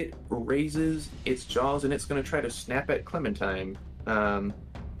 It raises its jaws and it's going to try to snap at Clementine.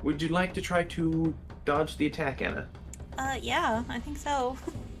 Would you like to try to dodge the attack, Anna? Yeah, I think so.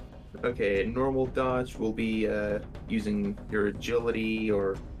 Okay, normal dodge will be using your agility,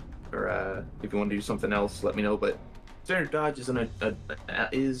 or if you want to do something else, let me know. But standard dodge is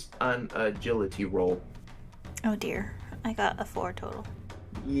an agility roll. Oh dear, I got a 4 total.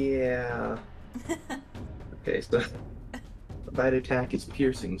 Yeah. Okay, so bite attack is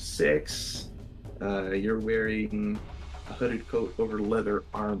piercing 6. You're wearing a hooded coat over leather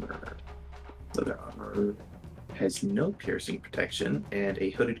armor. Leather armor has no piercing protection, and a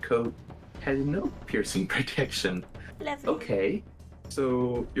hooded coat has no piercing protection. Lovely. Okay,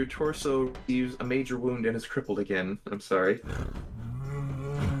 so your torso receives a major wound and is crippled again. I'm sorry.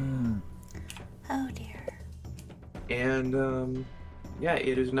 Oh dear. And yeah,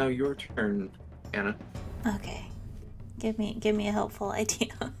 it is now your turn, Anna. Okay. Give me a helpful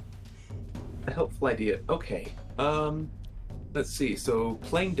idea. A helpful idea. Okay. Let's see. So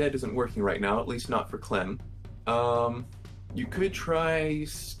playing dead isn't working right now, at least not for Clem. You could try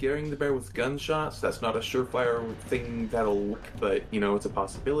scaring the bear with gunshots. That's not a surefire thing that'll work, but it's a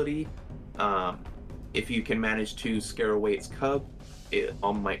possibility. If you can manage to scare away its cub, it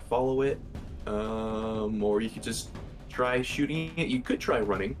might follow it. Or you could just try shooting it. You could try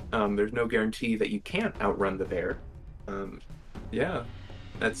running. There's no guarantee that you can't outrun the bear. Yeah,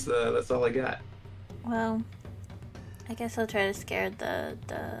 that's all I got. Well, I guess I'll try to scare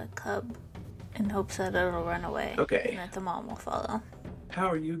the cub in hopes that it'll run away. Okay. And that the mom will follow. How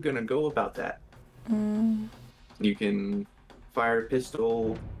are you gonna go about that? You can fire a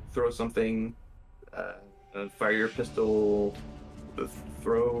pistol, throw something, fire your pistol,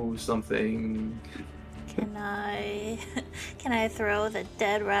 throw something. Can I throw the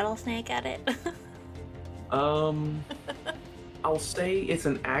dead rattlesnake at it? I'll say it's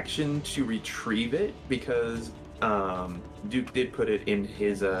an action to retrieve it because Duke did put it in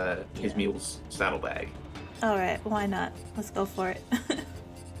his mule's saddlebag. All right, why not? Let's go for it.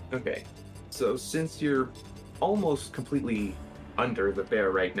 Okay, so since you're almost completely under the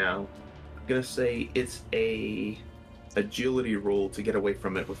bear right now, I'm gonna say it's a agility roll to get away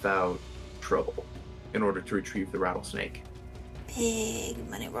from it without trouble in order to retrieve the rattlesnake. Big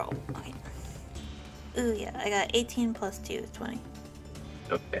money roll. Okay. Ooh, yeah, I got 18 plus 2 is 20.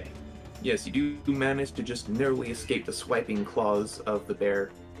 Okay. Yes, you do manage to just narrowly escape the swiping claws of the bear,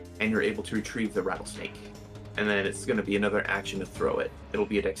 and you're able to retrieve the rattlesnake. And then it's going to be another action to throw it. It'll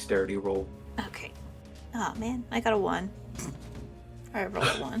be a dexterity roll. Okay. Oh man, I got a 1. I rolled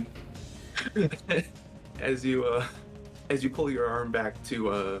a 1. As you pull your arm back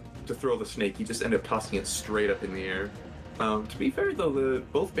to throw the snake, you just end up tossing it straight up in the air. To be fair though,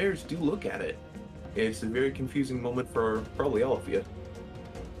 both bears do look at it. It's a very confusing moment for probably all of you.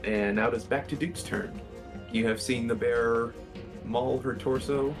 And now it's back to Duke's turn. You have seen the bear maul her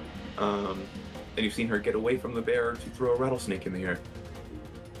torso, and you've seen her get away from the bear to throw a rattlesnake in the air.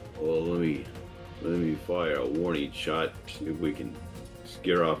 Well, let me fire a warning shot, see if we can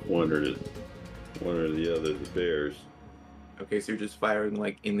scare off one or the other of the bears. Okay, so you're just firing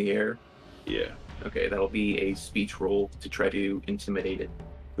like in the air? Yeah. Okay, that'll be a speech roll to try to intimidate it.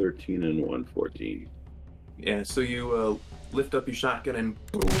 13 and 1, 14. Yeah, so you lift up your shotgun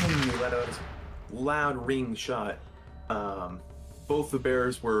and boom, you let out this loud ringing shot. Both the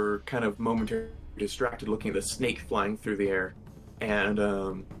bears were kind of momentarily distracted looking at the snake flying through the air. And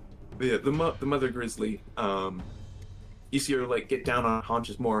the mother grizzly, you see her like get down on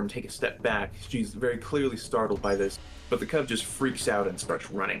haunches more and take a step back. She's very clearly startled by this, but the cub just freaks out and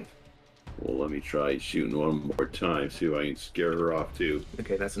starts running. Well, let me try shooting one more time, see if I can scare her off too.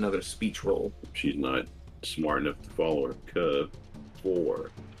 Okay, that's another speech roll. She's not smart enough to follow her cub. 4.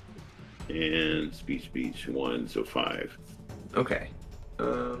 And speech 1, so 5. Okay.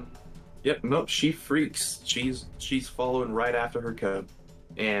 Yep, nope, she freaks. She's following right after her cub.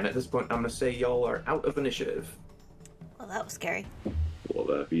 And at this point, I'm gonna say y'all are out of initiative. Well, that was scary. Well,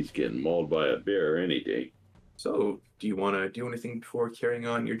 that he's getting mauled by a bear any day. So, do you want to do anything before carrying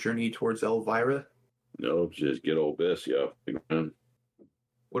on your journey towards Elvira? No, just get old Bessie up.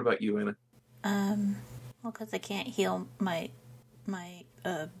 What about you, Anna? Well, because I can't heal my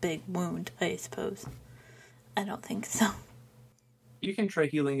big wound, I suppose. I don't think so. You can try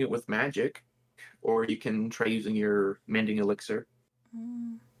healing it with magic, or you can try using your mending elixir.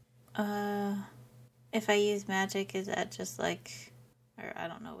 If I use magic, is that just like, or I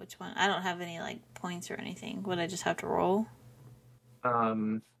don't know which one. I don't have any like points or anything. Would I just have to roll?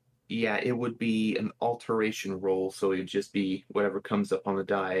 Yeah, it would be an alteration roll, so it'd just be whatever comes up on the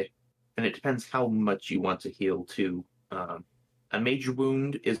die. And it depends how much you want to heal, too. A major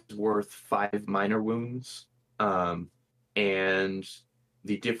wound is worth 5 minor wounds. And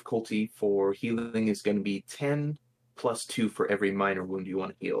the difficulty for healing is going to be 10 plus 2 for every minor wound you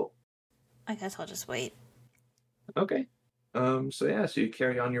want to heal. I guess I'll just wait. Okay. So you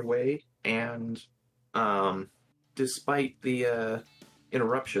carry on your way, and despite the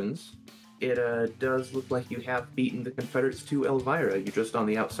interruptions, it does look like you have beaten the Confederates to Elvira. You're just on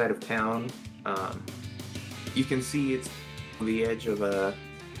the outside of town. You can see it's on the edge of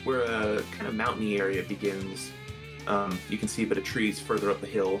where a kind of mountainy area begins. You can see a bit of trees further up the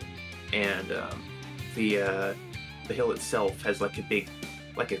hill, and the hill itself has like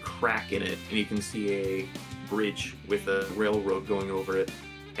a crack in it, and you can see a bridge with a railroad going over it.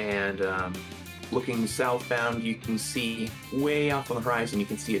 And looking southbound, you can see way off on the horizon, you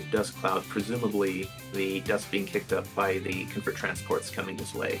can see a dust cloud, presumably the dust being kicked up by the Confederate transports coming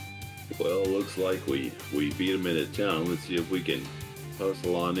this way. Well, looks like we beat them into town. Let's see if we can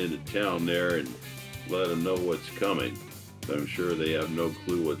hustle on into town there and let them know what's coming. I'm sure they have no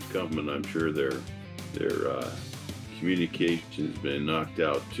clue what's coming. I'm sure their communication's been knocked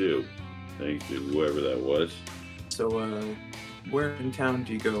out too, thanks to whoever that was. So, where in town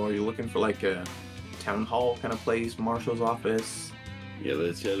do you go? Are you looking for like a town hall kind of place, marshal's office? Yeah,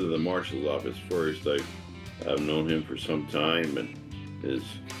 let's head to the marshal's office first. I've known him for some time, and his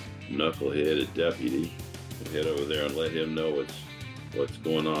knuckleheaded deputy. We'll head over there and let him know what's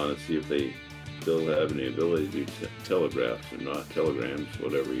going on and see if they still have any ability to do telegraphs or not telegrams,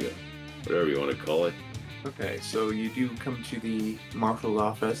 whatever you want to call it. Okay, so you do come to the marshal's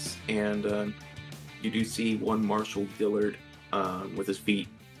office, and you do see one Marshal Dillard with his feet.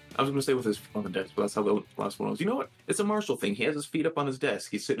 I was going to say with his feet on the desk, but that's how the last one was. You know what? It's a Marshal thing. He has his feet up on his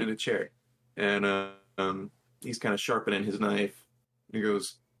desk. He's sitting in a chair, and he's kind of sharpening his knife. He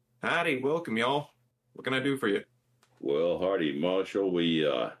goes, "Howdy, welcome, y'all. What can I do for you?" Well, Hardy, Marshal, we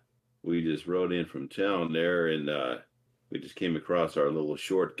just rode in from town there, and we just came across our little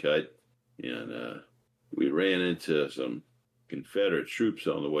shortcut, and we ran into some Confederate troops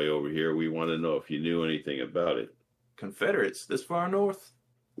on the way over here. We want to know if you knew anything about it. Confederates? This far north?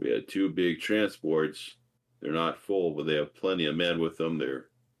 We had 2 big transports. They're not full, but they have plenty of men with them. They're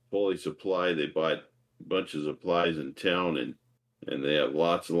fully supplied. They bought a bunch of supplies in town, and they have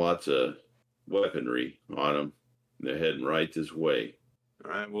lots and lots of weaponry on them. They're heading right this way.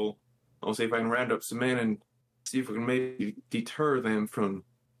 All right, well, I'll see if I can round up some men and see if we can maybe deter them from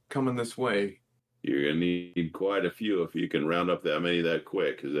coming this way. You're going to need quite a few if you can round up that many that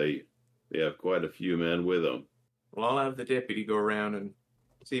quick, because they have quite a few men with them. Well, I'll have the deputy go around and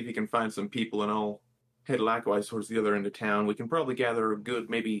see if he can find some people, and I'll head likewise towards the other end of town. We can probably gather a good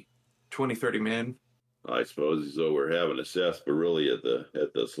maybe 20, 30 men. I suppose as though we're having a sarsaparilla at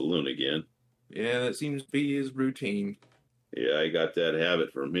the saloon again. Yeah, that seems to be his routine. Yeah, I got that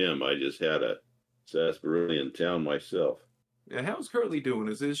habit from him. I just had a sarsaparilla in town myself. Yeah, how's Curly doing?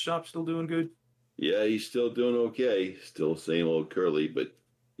 Is his shop still doing good? Yeah, he's still doing okay. Still same old Curly, but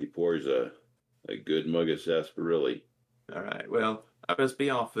he pours a good mug of sarsaparilla. All right, well, I best be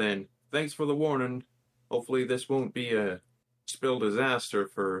off then. Thanks for the warning. Hopefully this won't be a spill disaster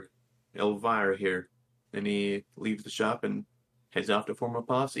for Elvira here. And he leaves the shop and heads off to form a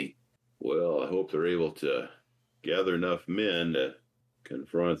posse. Well, I hope they're able to gather enough men to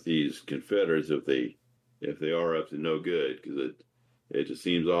confront these Confederates if they are up to no good, because it just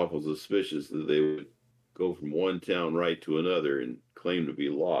seems awful suspicious that they would go from one town right to another and claim to be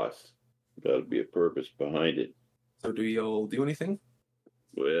lost. Got to be a purpose behind it. So do y'all do anything?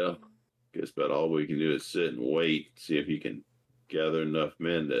 Well, guess about all we can do is sit and wait, see if you can gather enough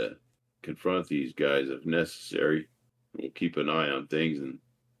men to confront these guys if necessary. We'll keep an eye on things and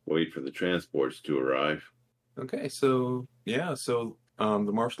wait for the transports to arrive. Okay, so the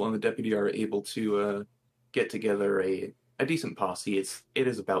marshal and the deputy are able to get together a decent posse. It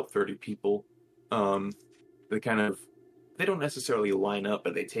is about 30 people. They don't necessarily line up,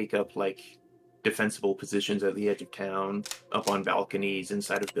 but they take up like defensible positions at the edge of town, up on balconies,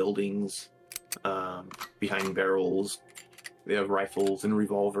 inside of buildings, behind barrels. They have rifles and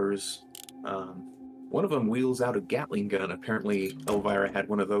revolvers. One of them wheels out a Gatling gun. Apparently, Elvira had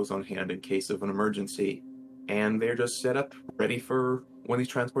one of those on hand in case of an emergency. And they're just set up, ready for when these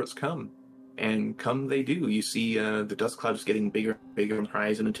transports come. And come they do. You see the dust clouds getting bigger and bigger on the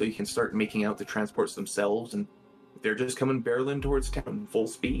horizon until you can start making out the transports themselves. And they're just coming barreling towards town, full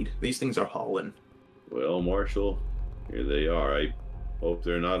speed. These things are hauling. Well, Marshal, here they are. I hope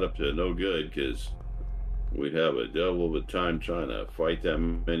they're not up to no good, because we'd have a double of a time trying to fight that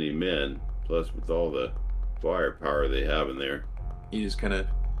many men, plus with all the firepower they have in there. He just kind of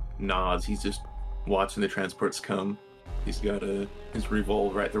nods. He's just watching the transports come. He's got his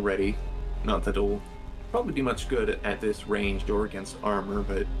revolver at the ready. Not that it'll probably do much good at this range or against armor,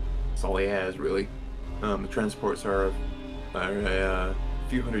 but it's all he has, really. The transports are a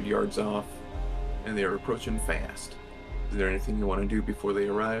few hundred yards off, and they are approaching fast. Is there anything you want to do before they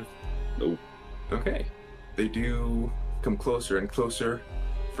arrive? Nope. Okay. They do come closer and closer,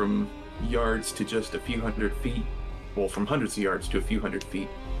 from yards to just a few hundred feet. Well, from hundreds of yards to a few hundred feet.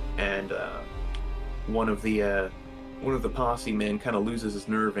 And one of the posse men kind of loses his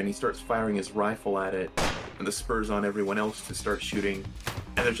nerve, and he starts firing his rifle at it, and the spurs on everyone else to start shooting.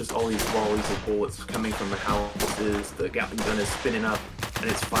 And there's just all these volleys of bullets coming from the houses. The Gatling gun is spinning up, and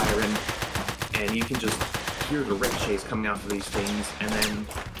it's firing, and you can just hear the ricochets coming out of these things, and then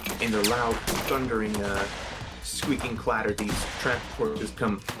in their loud, thundering, squeaking clatter, these transports just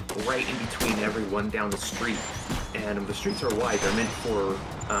come right in between everyone down the street. And the streets are wide; they're meant for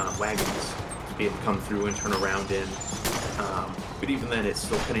wagons to be able to come through and turn around in. But even then, it's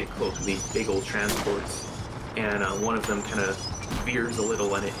still cutting it close with these big old transports. And one of them kind of veers a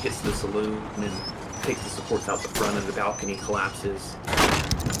little, and it hits the saloon and takes the supports out the front, and the balcony collapses.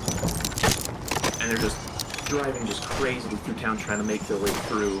 And they're just driving just crazily through town, trying to make their way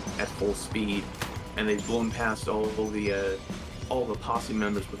through at full speed. And they've blown past all the posse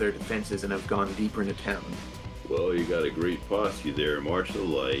members with their defenses and have gone deeper into town. Well, you got a great posse there,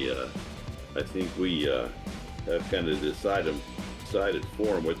 Marshal. I think we have kind of decided for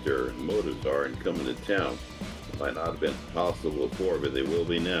them what their motives are in coming to town. It might not have been possible before, but they will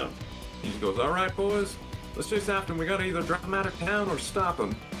be now. He just goes, "All right, boys, let's chase after them. We gotta either drive them out of town or stop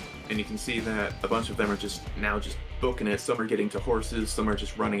them." And you can see that a bunch of them are just booking it. Some are getting to horses, some are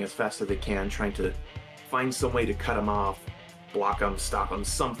just running as fast as they can, trying to find some way to cut them off, block them, stop them,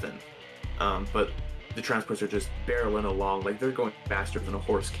 something. But the transports are just barreling along, like they're going faster than a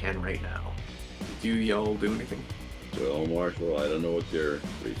horse can right now. Do y'all do anything? Well, Marshal, I don't know what their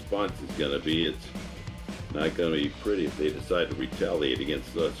response is going to be. It's not going to be pretty if they decide to retaliate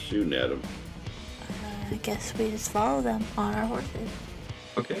against us shooting at them. I guess we just follow them on our horses.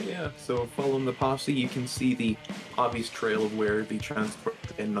 Okay, yeah. So following the posse, you can see the obvious trail of where the transport,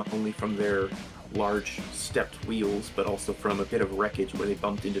 and not only from their large stepped wheels, but also from a bit of wreckage where they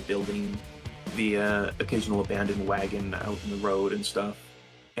bumped into building, the occasional abandoned wagon out in the road and stuff.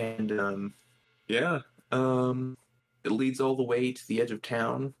 And it leads all the way to the edge of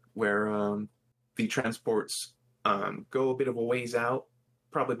town, where the transports go a bit of a ways out,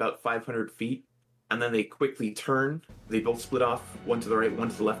 probably about 500 feet. And then they quickly turn. They both split off, one to the right, one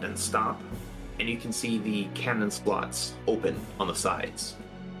to the left, and stop. And you can see the cannon slots open on the sides.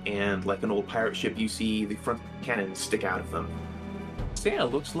 And like an old pirate ship, you see the front cannons stick out of them. So yeah,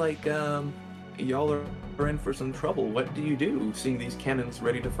 it looks like y'all are in for some trouble. What do you do, seeing these cannons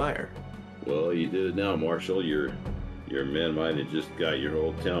ready to fire? Well, you did it now, Marshal. Your men might have just got your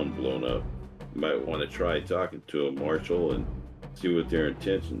whole town blown up. You might want to try talking to them, Marshal, and see what their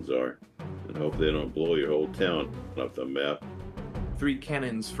intentions are. And hope they don't blow your whole town off the map. 3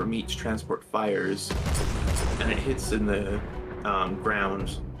 cannons from each transport fires, and it hits in the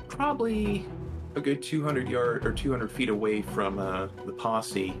ground, probably a good 200 feet away from the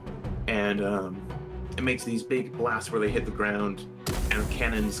posse, and it makes these big blasts where they hit the ground, and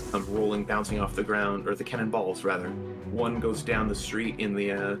cannons come rolling, bouncing off the ground, or the cannonballs rather. One goes down the street in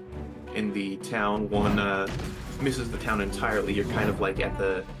the town. One misses the town entirely. You're kind of like at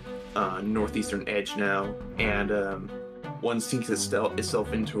the northeastern edge now, and one sinks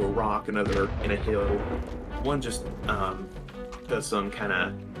itself into a rock, another in a hill. One just does some kind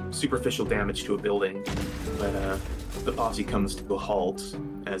of superficial damage to a building, but the posse comes to a halt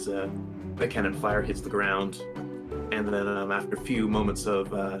as the cannon fire hits the ground, and then after a few moments of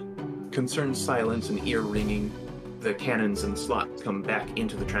concerned silence and ear ringing, the cannons and slots come back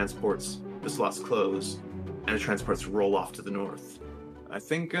into the transports. The slots close, and the transports roll off to the north. I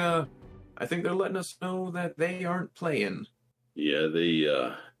think they're letting us know that they aren't playing. Yeah, they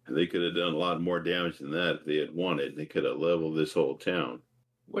could have done a lot more damage than that if they had wanted. They could have leveled this whole town.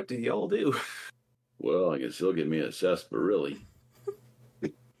 What do y'all do? Well, I can still get me a sarsaparilla.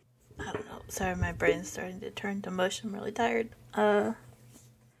 I don't know. Sorry, my brain's starting to turn to mush. I'm really tired. I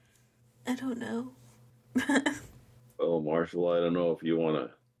don't know. Well, Marshal, I don't know if you want to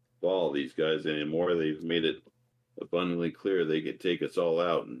follow these guys anymore. They've made it abundantly clear they could take us all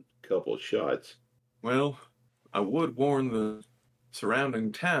out in a couple shots. Well, I would warn the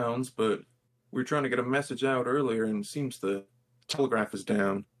surrounding towns, but we were trying to get a message out earlier, and it seems the telegraph is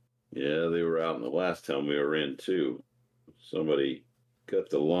down. Yeah, they were out in the last town we were in, too. Somebody cut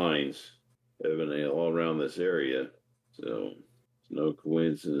the lines, evidently all around this area. So, it's no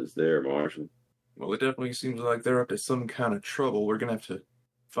coincidence there, Marshal. Well, it definitely seems like they're up to some kind of trouble. We're gonna have to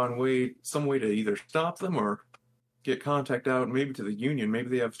find some way to either stop them or get contact out, maybe to the Union. Maybe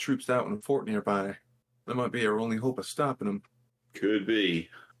they have troops out in a fort nearby. That might be our only hope of stopping them. Could be.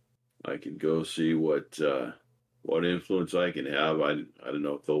 I could go see what influence I can have. I don't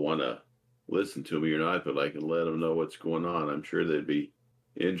know if they'll want to listen to me or not, but I can let them know what's going on. I'm sure they'd be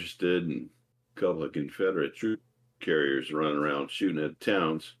interested in a couple of Confederate troop carriers running around shooting at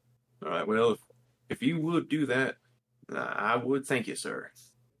towns. All right, well, if you would do that, I would thank you, sir.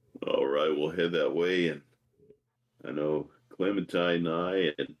 All right, we'll head that way. And I know Clementine and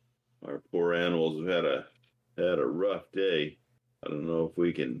I and our poor animals have had a rough day. I don't know if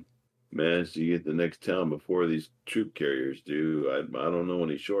we can manage to get the next town before these troop carriers do. I don't know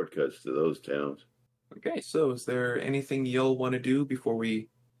any shortcuts to those towns. Okay, so is there anything y'all want to do before we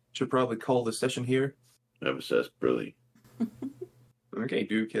should probably call the session here? Have a sarsaparilla. Okay,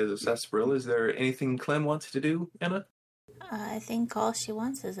 Duke has a sarsaparilla. Is there anything Clem wants to do, Anna? I think all she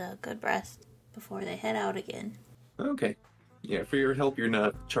wants is a good rest before they head out again. Okay. Yeah, for your help, you're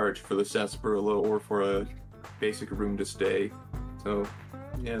not charged for the sarsaparilla or for a basic room to stay. So,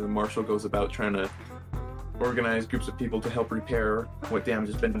 yeah, the marshal goes about trying to organize groups of people to help repair what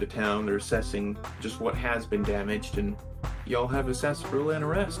damage has been to town. They're assessing just what has been damaged, and y'all have a sarsaparilla and a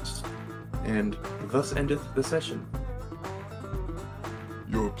rest. And thus endeth the session.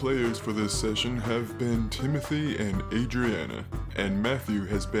 Your players for this session have been Timothy and Adriana, and Matthew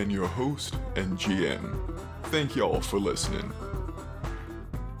has been your host and GM. Thank y'all for listening.